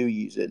if they do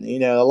use it.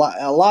 A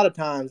lot of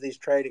times these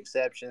trade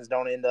exceptions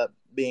don't end up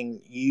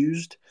being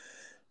used,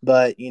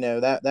 but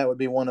that would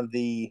be one of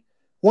the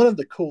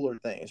cooler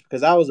things,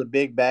 because I was a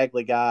big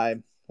Bagley guy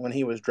when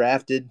he was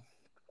drafted,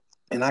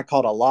 and I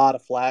caught a lot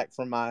of flack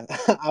from my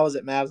I was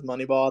at Mavs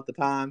Moneyball at the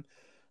time.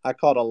 I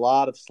caught a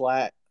lot of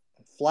flack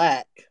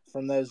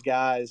from those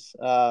guys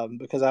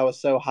because I was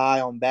so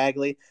high on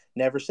Bagley.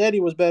 Never said he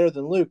was better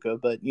than Luka,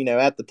 but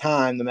at the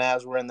time the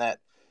Mavs were in that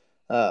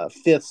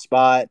 5th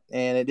spot,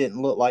 and it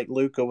didn't look like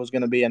Luka was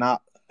going to be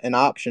an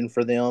option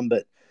for them.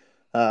 But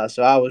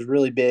so I was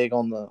really big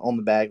on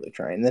the Bagley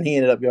train. And then he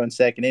ended up going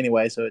second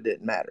anyway, so it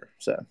didn't matter.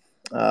 So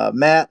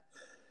Matt,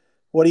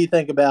 what do you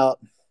think about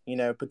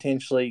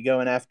potentially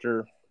going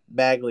after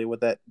Bagley with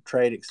that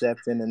trade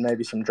exception and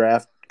maybe some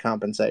draft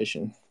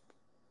compensation?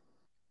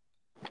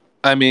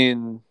 I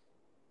mean,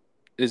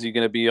 is he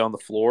going to be on the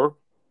floor?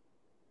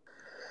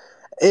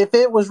 If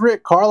it was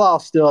Rick Carlisle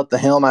still at the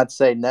helm, I'd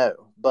say no.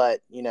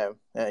 But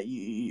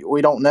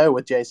we don't know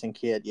with Jason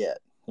Kidd yet.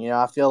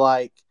 I feel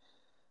like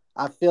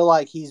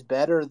he's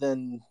better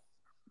than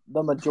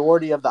the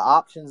majority of the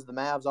options the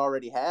Mavs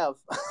already have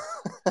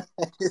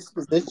at his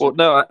position. Well,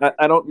 no,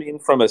 I don't mean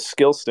from a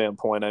skill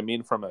standpoint. I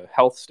mean from a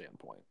health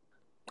standpoint.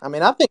 I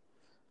mean, I think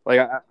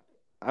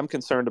I'm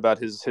concerned about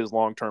his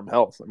long-term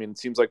health. I mean, it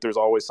seems like there's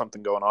always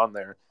something going on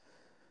there.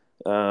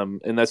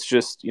 And that's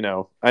just,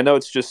 I know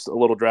it's just a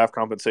little draft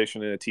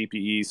compensation in a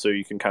TPE, so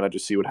you can kind of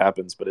just see what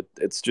happens, but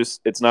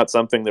it's not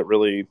something that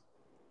really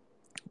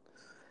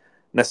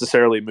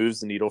necessarily moves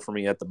the needle for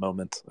me at the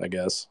moment, I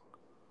guess.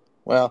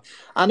 Well,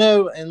 I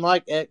know, and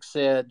like X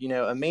said,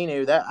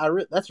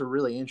 Aminu, that's a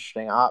really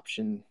interesting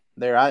option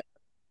there. I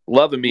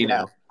love Aminu.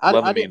 Yeah,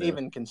 I didn't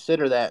even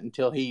consider that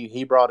until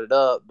he brought it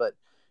up, but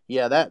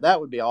yeah, that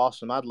would be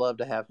awesome. I'd love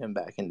to have him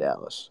back in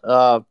Dallas.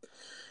 All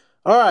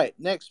right,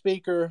 next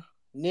speaker,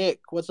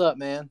 Nick. What's up,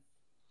 man?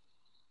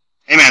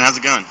 Hey, man, how's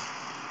it going?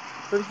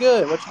 Pretty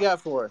good. What you got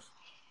for us?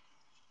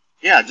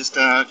 Yeah, just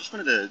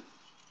wanted to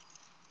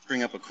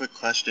bring up a quick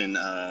question.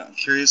 I'm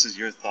curious as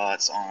your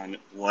thoughts on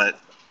what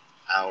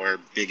our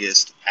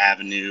biggest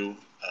avenue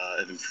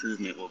of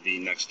improvement will be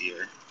next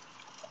year.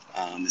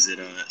 Is it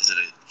a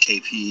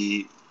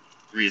KP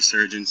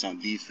resurgence on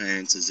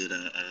defense? Is it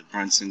a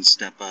Brunson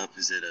step up?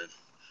 Is it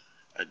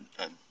a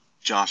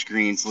Josh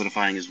Green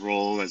solidifying his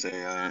role as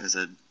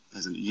a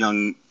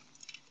young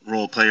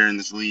role player in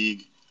this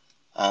league?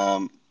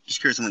 Just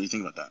curious on what you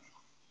think about that.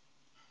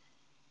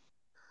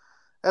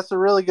 That's a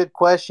really good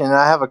question.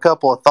 I have a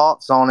couple of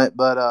thoughts on it,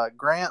 but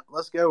Grant,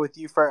 let's go with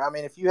you first. I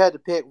mean, if you had to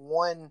pick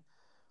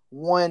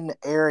one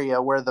area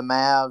where the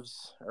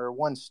Mavs, or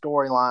one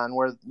storyline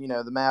where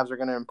the Mavs are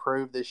going to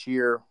improve this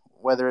year,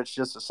 whether it's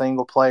just a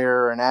single player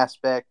or an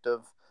aspect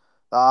of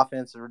the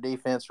offense or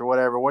defense or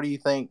whatever, what do you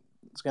think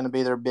is going to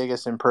be their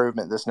biggest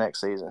improvement this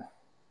next season?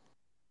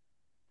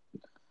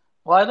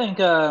 Well, I think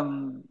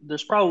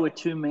there's probably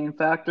 2 main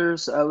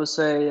factors. I would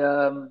say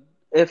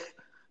if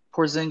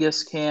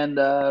Porzingis can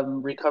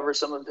recover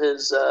some of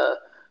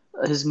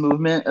his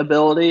movement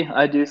ability,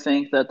 I do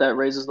think that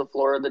raises the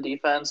floor of the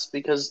defense,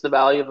 because the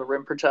value of a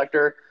rim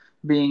protector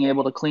being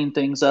able to clean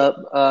things up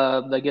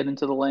that get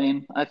into the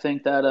lane, I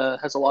think that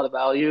has a lot of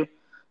value.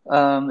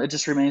 It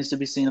just remains to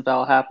be seen if that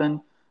will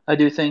happen. I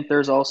do think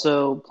there's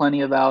also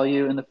plenty of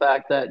value in the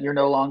fact that you're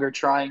no longer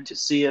trying to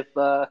see if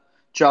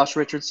Josh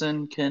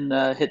Richardson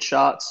can hit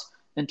shots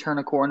and turn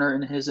a corner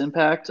in his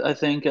impact. I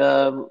think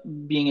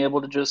being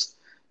able to just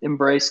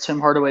embrace Tim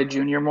Hardaway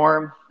Jr.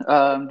 more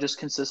just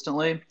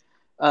consistently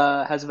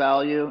has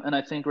value. And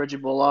I think Reggie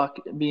Bullock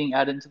being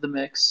added into the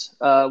mix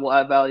will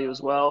add value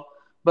as well.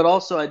 But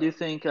also I do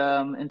think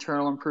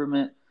internal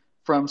improvement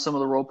from some of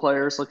the role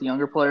players, like the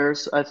younger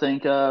players, I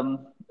think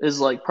is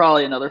like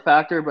probably another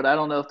factor. But I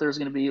don't know if there's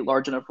going to be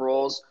large enough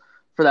roles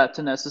for that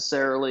to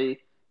necessarily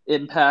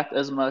impact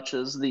as much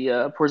as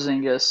the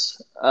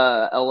Porzingis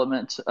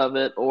element of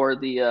it, or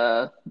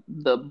the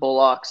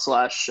Bullock /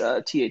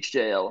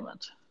 THJ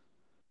element.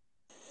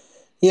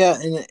 Yeah,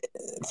 and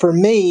for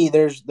me,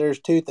 there's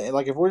two things.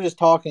 Like if we're just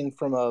talking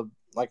from a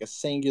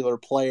singular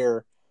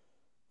player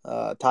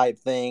type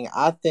thing,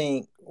 I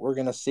think we're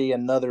going to see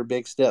another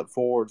big step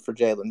forward for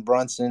Jalen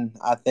Brunson.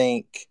 I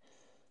think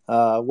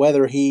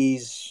whether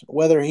he's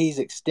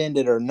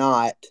extended or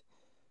not,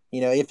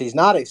 if he's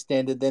not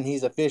extended, then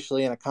he's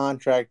officially in a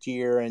contract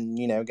year,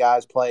 and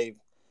guys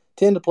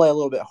tend to play a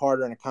little bit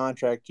harder in a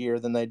contract year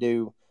than they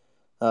do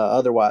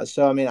otherwise.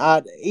 So I mean,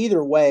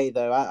 either way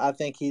though, I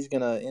think he's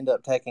going to end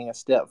up taking a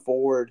step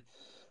forward.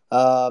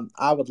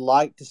 I would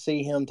like to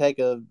see him take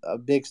a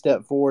big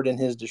step forward in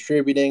his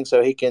distributing,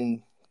 so he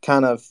can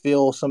kind of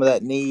fill some of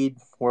that need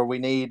where we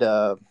need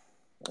a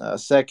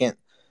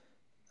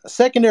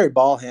secondary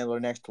ball handler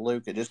next to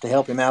Luka just to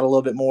help him out a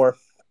little bit more.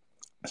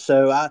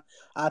 So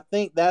I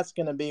think that's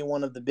going to be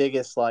one of the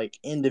biggest like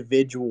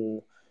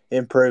individual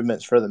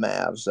improvements for the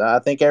Mavs. I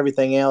think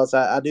everything else,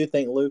 I do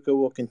think Luka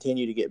will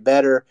continue to get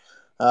better.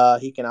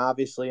 He can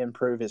obviously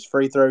improve his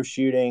free throw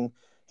shooting.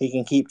 He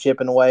can keep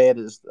chipping away at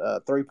his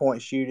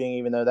 3-point shooting,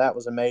 even though that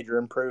was a major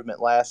improvement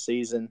last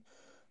season.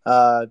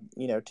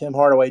 Tim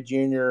Hardaway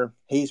Jr.,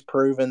 he's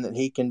proven that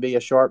he can be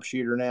a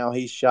sharpshooter now.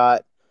 He's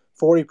shot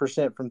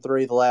 40% from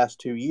three the last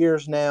 2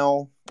 years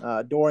now.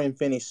 Dorian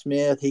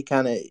Finney-Smith, he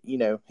kind of,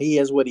 he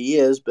is what he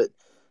is, but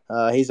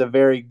he's a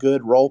very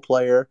good role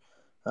player.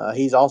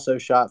 He's also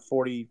shot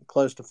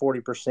close to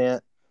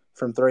 40%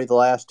 from three the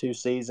last 2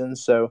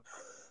 seasons. So,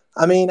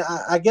 I mean,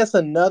 I guess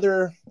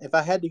if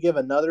I had to give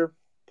another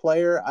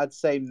player, I'd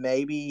say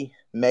maybe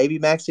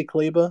Maxi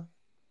Kleba,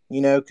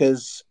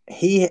 because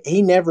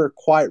he never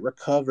quite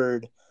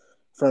recovered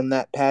from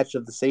that patch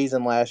of the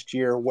season last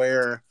year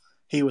where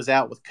he was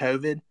out with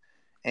COVID,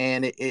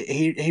 and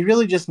he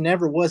really just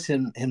never was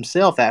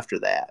himself after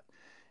that.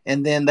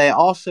 And then they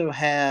also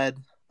had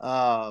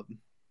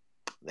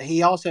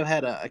he also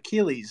had a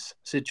Achilles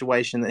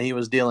situation that he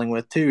was dealing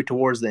with too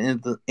towards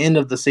the end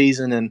of the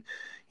season, and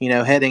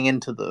heading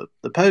into the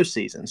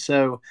postseason.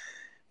 So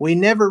we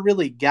never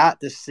really got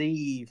to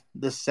see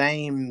the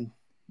same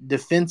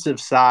defensive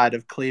side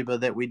of Kleba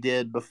that we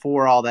did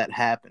before all that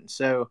happened.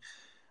 So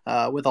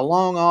with a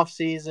long off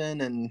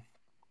season, and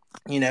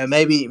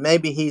maybe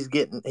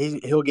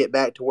he'll get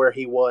back to where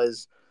he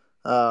was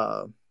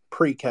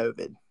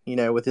pre-COVID,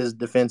 with his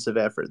defensive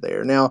effort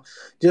there. Now,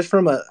 just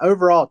from an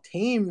overall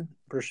team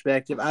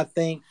perspective, I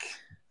think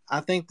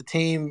the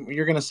team,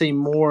 you're going to see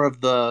more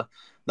of the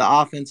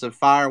offensive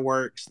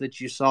fireworks that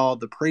you saw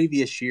the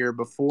previous year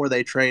before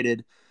they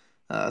traded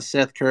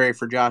Seth Curry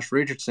for Josh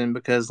Richardson,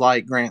 because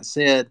like Grant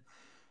said,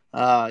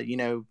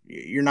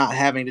 you're not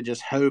having to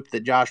just hope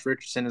that Josh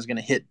Richardson is going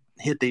to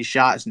hit these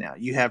shots now.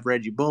 You have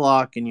Reggie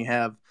Bullock and you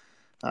have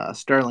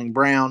Sterling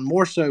Brown,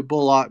 more so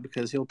Bullock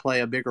because he'll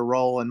play a bigger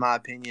role in my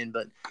opinion.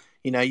 But,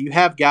 you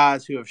have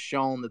guys who have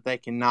shown that they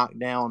can knock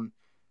down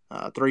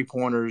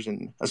 3-pointers,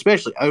 and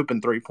especially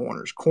open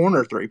 3-pointers,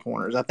 corner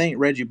 3-pointers. I think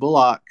Reggie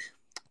Bullock,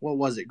 what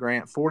was it,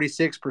 Grant?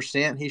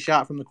 46% he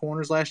shot from the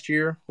corners last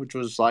year, which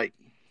was like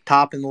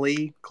top in the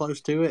league, close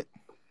to it.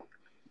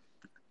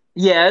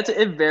 Yeah,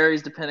 it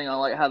varies depending on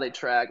like how they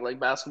track. Like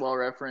Basketball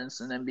Reference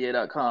and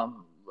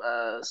NBA.com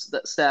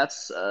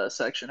stats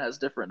section has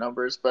different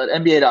numbers, but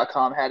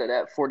NBA.com had it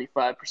at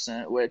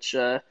 45%, which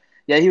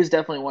he was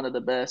definitely one of the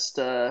best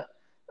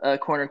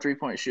corner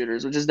 3-point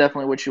shooters, which is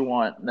definitely what you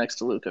want next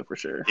to Luka for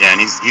sure. Yeah, and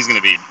he's going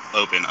to be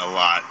open a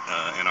lot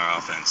in our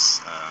offense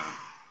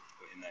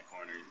in that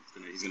corner.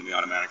 He's going to be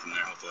automatic from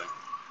there, hopefully.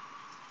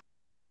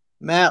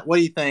 Matt, what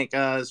do you think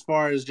as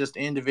far as just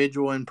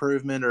individual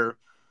improvement or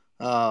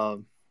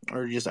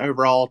just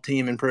overall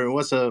team improvement?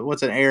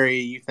 What's an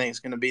area you think is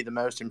going to be the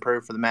most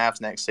improved for the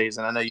Mavs next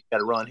season? I know you got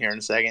to run here in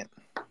a second.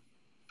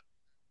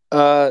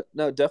 No,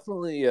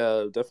 definitely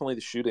the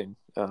shooting.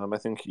 I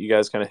think you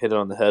guys kind of hit it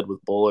on the head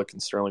with Bullock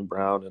and Sterling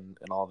Brown and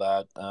all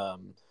that.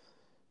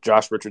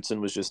 Josh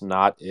Richardson was just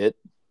not it.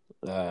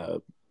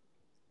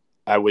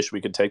 I wish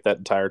we could take that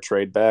entire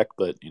trade back,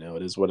 but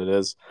it is what it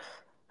is.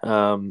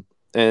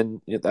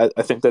 And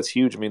I think that's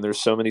huge. I mean, there's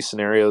so many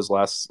scenarios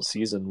last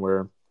season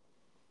where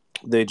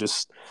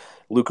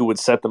Luka would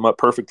set them up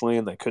perfectly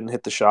and they couldn't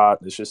hit the shot.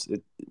 It's just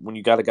when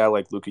you got a guy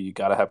like Luka, you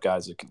got to have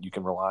guys that you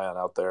can rely on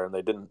out there, and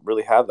they didn't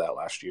really have that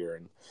last year.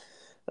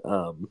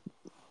 And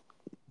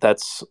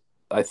that's,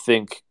 I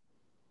think,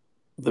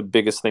 the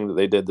biggest thing that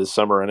they did this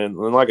summer. And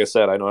like I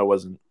said, I know I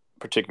wasn't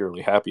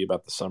particularly happy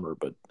about the summer,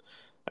 but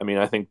I mean,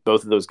 I think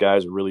both of those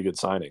guys are really good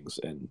signings,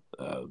 and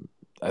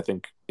I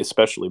think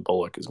especially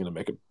Bullock is going to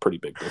make a pretty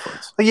big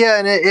difference. Yeah,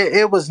 and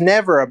it was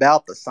never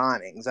about the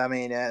signings. I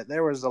mean,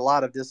 there was a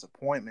lot of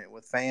disappointment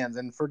with fans,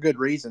 and for good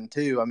reason,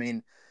 too. I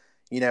mean,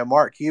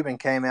 Mark Cuban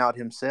came out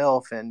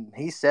himself, and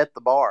he set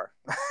the bar.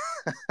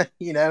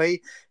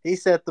 He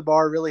set the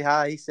bar really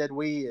high. He said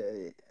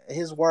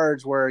his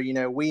words were,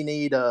 we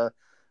need a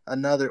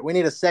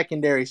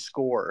secondary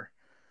scorer.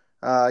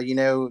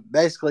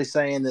 Basically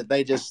saying that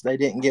they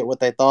didn't get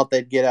what they thought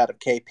they'd get out of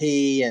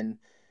KP, and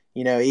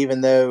even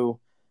though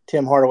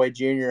Tim Hardaway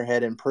Jr.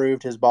 had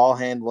improved his ball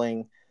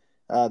handling,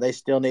 they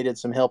still needed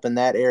some help in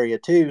that area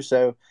too.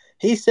 So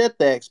he set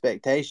the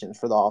expectations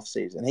for the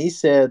offseason. He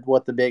said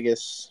what the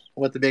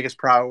biggest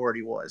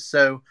priority was.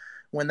 So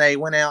when they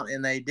went out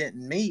and they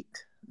didn't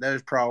meet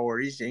those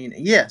priorities,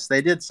 yes,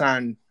 they did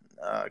sign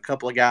a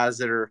couple of guys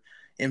that are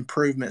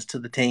improvements to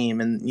the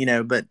team,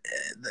 and but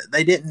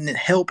they didn't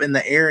help in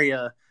the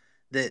area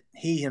that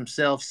he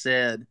himself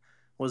said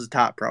was a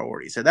top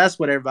priority. So that's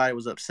what everybody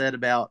was upset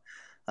about.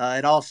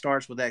 It all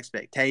starts with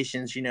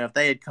expectations. If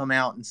they had come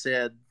out and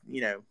said,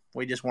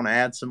 we just want to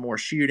add some more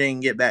shooting,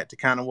 get back to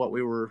kind of what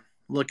we were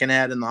looking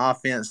at in the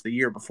offense the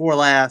year before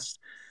last,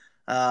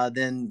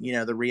 then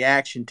the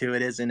reaction to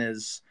it isn't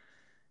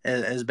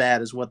as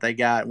bad as what they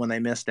got when they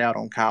missed out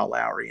on Kyle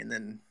Lowry and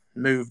then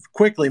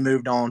quickly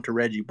moved on to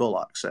Reggie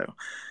Bullock. So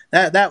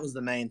that was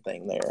the main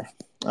thing there.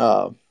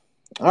 All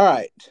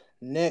right,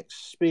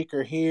 next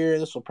speaker here.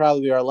 This will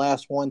probably be our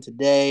last one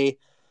today.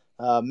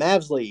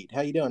 Mavs lead.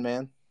 How you doing,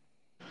 man?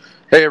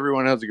 Hey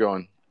everyone, how's it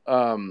going?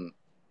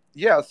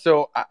 Yeah,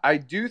 so I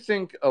do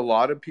think a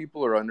lot of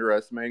people are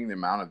underestimating the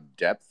amount of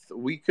depth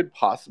we could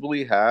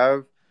possibly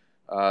have.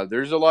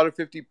 There's a lot of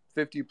 50-50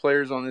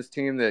 players on this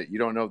team that you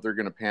don't know if they're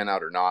going to pan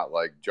out or not,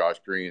 like Josh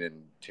Green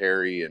and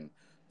Terry and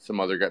some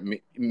other guy,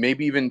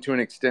 maybe even to an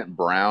extent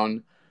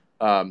Brown,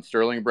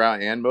 Sterling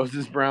Brown and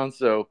Moses Brown.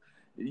 So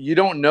you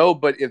don't know,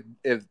 but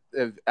if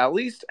at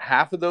least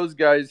half of those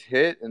guys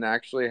hit and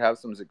actually have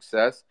some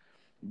success,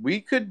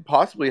 we could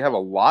possibly have a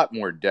lot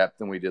more depth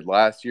than we did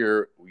last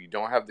year. We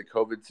don't have the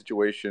COVID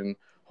situation,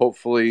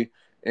 hopefully.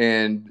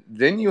 And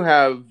then you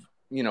have,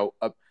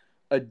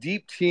 a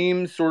deep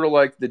team sort of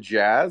like the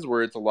Jazz,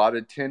 where it's a lot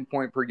of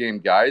 10-point per game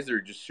guys that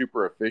are just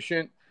super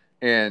efficient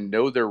and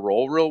know their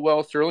role real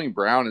well. Sterling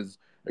Brown is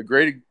a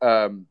great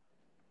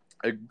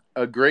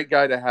a great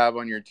guy to have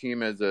on your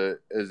team as a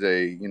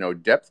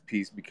depth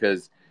piece,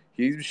 because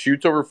he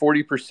shoots over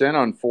 40%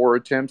 on 4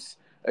 attempts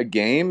a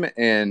game,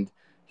 and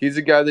he's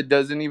a guy that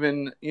doesn't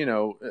even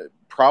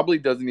probably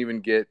doesn't even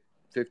get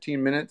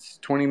 15 minutes,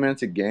 20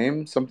 minutes a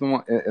game,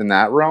 something in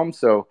that realm.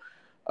 So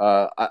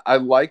I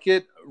like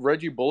it.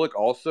 Reggie Bullock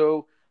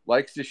also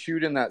likes to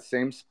shoot in that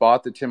same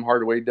spot that Tim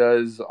Hardaway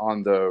does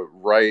on the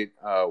right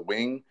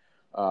wing,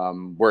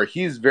 where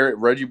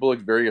Reggie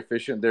Bullock's very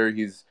efficient there.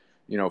 He's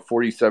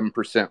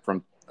 47%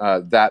 from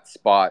that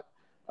spot.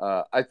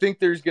 I think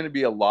there's going to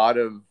be a lot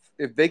of,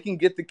 if they can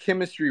get the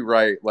chemistry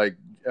right, like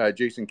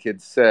Jason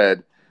Kidd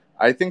said,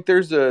 I think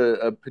there's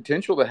a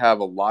potential to have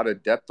a lot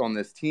of depth on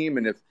this team.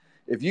 And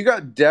if you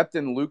got depth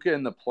in Luka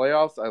in the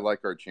playoffs, I like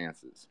our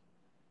chances.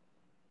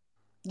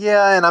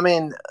 Yeah, and I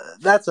mean,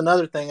 that's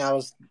another thing I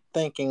was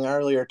thinking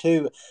earlier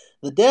too.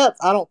 The depth,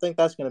 I don't think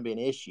that's going to be an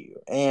issue.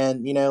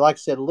 And, like I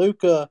said,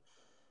 Luka,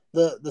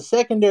 the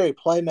secondary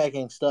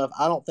playmaking stuff,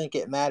 I don't think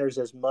it matters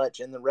as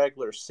much in the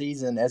regular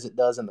season as it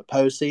does in the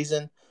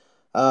postseason.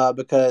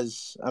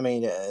 Because, I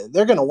mean,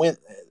 they're going to win.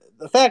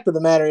 The fact of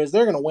the matter is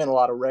they're going to win a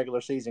lot of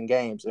regular season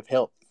games if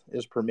health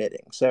is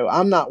permitting. So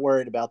I'm not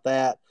worried about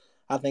that.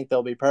 I think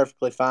they'll be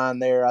perfectly fine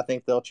there. I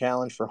think they'll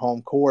challenge for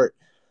home court.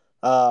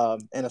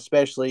 And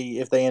especially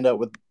if they end up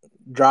with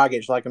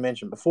Dragic, like I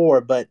mentioned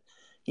before. But,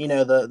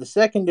 the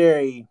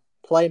secondary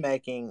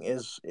playmaking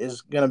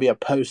is going to be a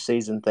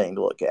postseason thing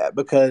to look at,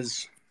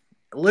 because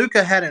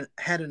Luka had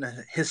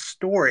an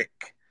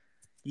historic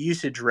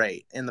usage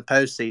rate in the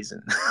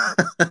postseason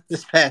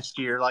this past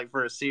year, like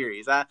for a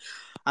series.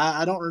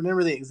 I don't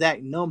remember the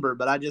exact number,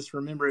 but I just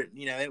remember it.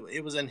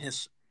 It was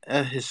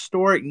a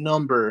historic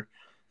number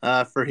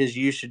for his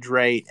usage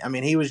rate. I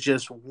mean, he was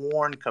just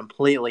worn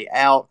completely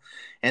out,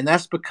 and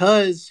that's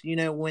because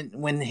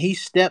when he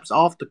steps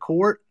off the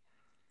court,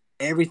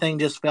 everything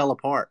just fell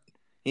apart.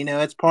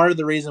 It's part of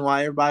the reason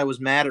why everybody was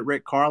mad at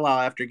Rick Carlisle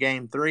after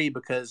Game 3,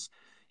 because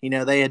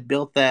they had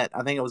built that,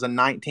 I think it was a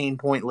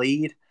 19-point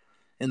lead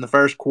in the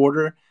first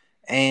quarter,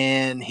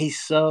 and he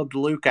subbed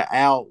Luka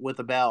out with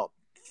about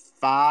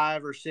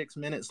 5 or 6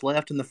 minutes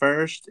left in the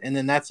first, and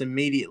then that's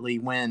immediately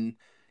when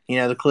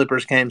the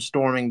Clippers came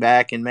storming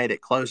back and made it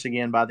close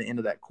again by the end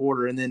of that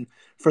quarter. And then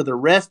for the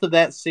rest of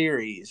that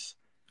series,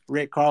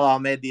 Rick Carlisle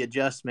made the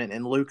adjustment,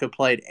 and Luka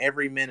played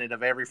every minute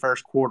of every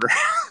first quarter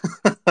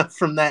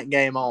from that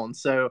game on.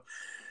 So,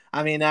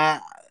 I mean,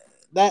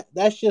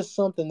 that's just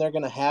something they're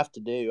going to have to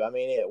do. I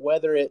mean,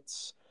 whether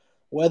it's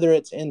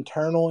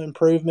internal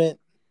improvement,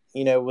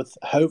 with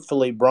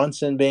hopefully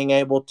Brunson being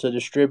able to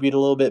distribute a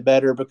little bit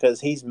better, because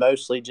he's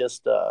mostly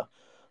just a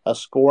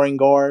scoring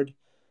guard.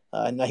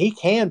 Now, he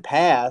can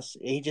pass.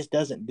 He just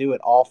doesn't do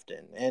it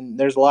often. And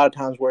there's a lot of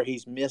times where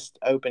he's missed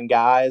open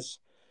guys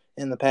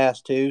in the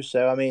past too.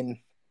 So, I mean,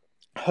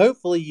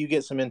 hopefully you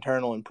get some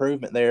internal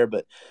improvement there.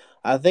 But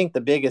I think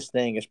the biggest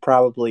thing is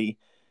probably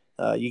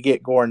you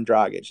get Goran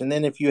Dragic. And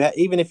then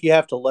even if you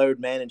have to load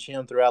manage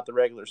him throughout the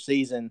regular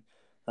season,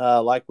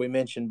 like we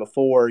mentioned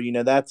before,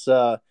 that's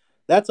a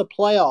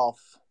playoff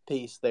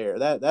piece there.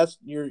 That's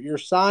you're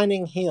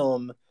signing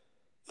him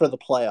for the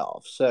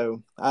playoffs.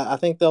 So I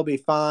think they'll be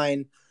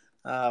fine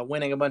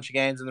winning a bunch of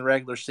games in the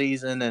regular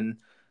season. And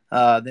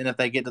then if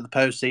they get to the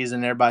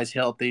postseason, everybody's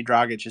healthy,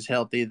 Dragic is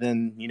healthy,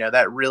 then,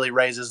 that really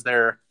raises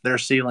their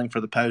ceiling for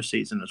the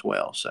postseason as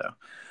well. So,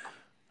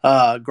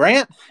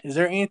 Grant, is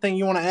there anything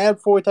you want to add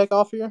before we take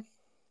off here?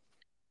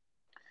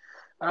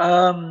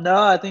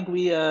 No, I think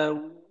we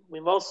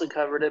mostly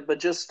covered it, but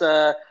just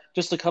a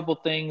couple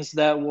things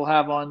that we'll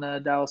have on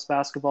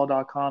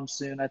DallasBasketball.com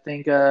soon. I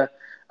think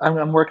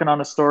I'm working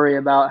on a story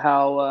about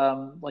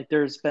how like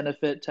there's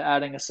benefit to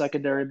adding a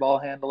secondary ball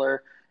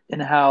handler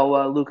and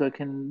how Luka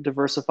can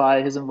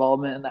diversify his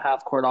involvement in the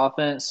half court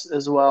offense,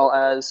 as well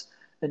as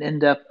an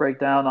in-depth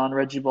breakdown on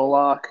Reggie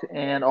Bullock,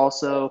 and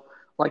also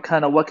like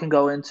kind of what can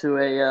go into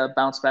a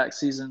bounce back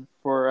season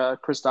for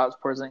Kristaps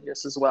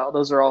Porzingis as well.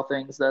 Those are all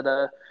things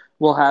that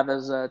we'll have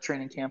as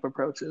training camp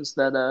approaches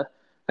that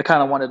I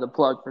kind of wanted to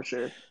plug for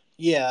sure.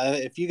 Yeah,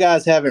 if you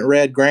guys haven't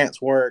read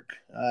Grant's work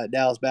at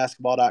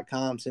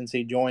DallasBasketball.com since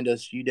he joined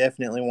us, you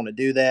definitely want to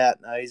do that.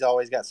 He's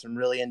always got some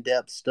really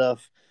in-depth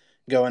stuff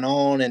going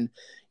on, and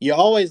you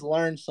always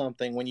learn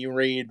something when you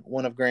read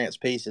one of Grant's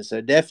pieces.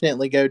 So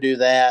definitely go do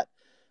that.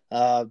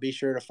 Be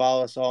sure to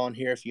follow us all on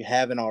here if you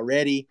haven't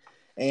already.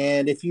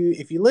 And if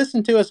you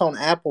listen to us on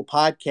Apple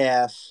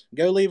Podcasts,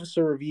 go leave us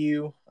a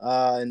review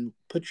and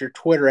put your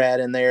Twitter ad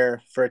in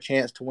there for a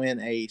chance to win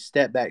a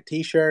Step Back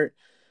T-shirt.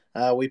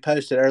 We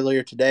posted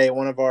earlier today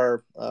one of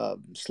our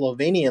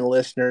Slovenian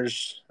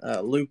listeners,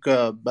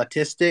 Luka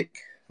Batistic.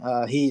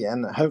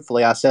 And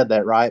hopefully I said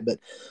that right, but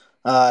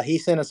he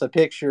sent us a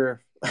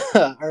picture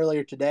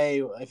earlier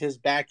today of his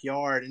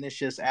backyard, and it's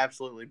just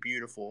absolutely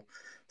beautiful.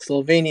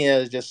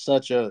 Slovenia is just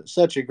such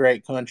a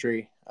great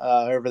country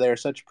over there,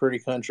 such a pretty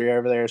country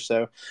over there.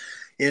 So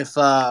if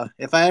I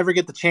ever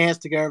get the chance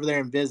to go over there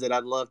and visit,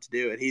 I'd love to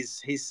do it.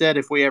 He said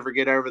if we ever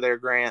get over there,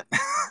 Grant,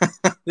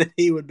 that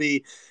he would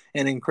be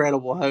an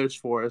incredible host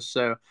for us.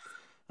 So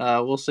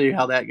we'll see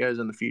how that goes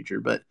in the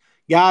future. But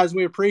guys,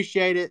 we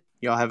appreciate it.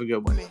 Y'all have a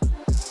good one.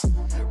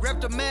 Rep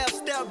the Mavs,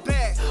 step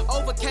back,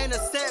 overcame the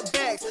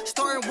setbacks,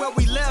 starting where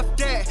we left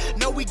at.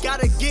 No, we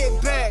gotta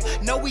get back.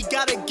 No, we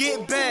gotta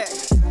get back.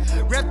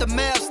 Rep the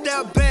Mavs,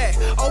 step back,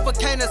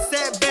 overcame the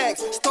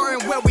setbacks,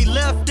 starting where we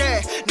left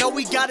at. No,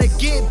 we gotta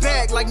get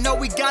back. Like, no,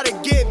 we gotta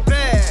get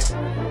back.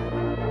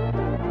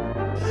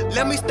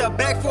 Let me step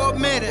back for a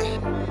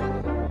minute.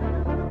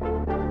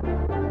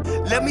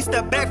 Let me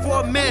step back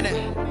for a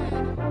minute.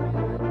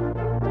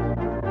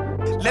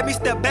 Let me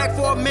step back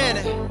for a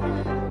minute.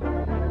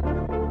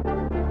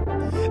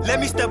 Let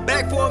me step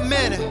back for a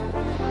minute.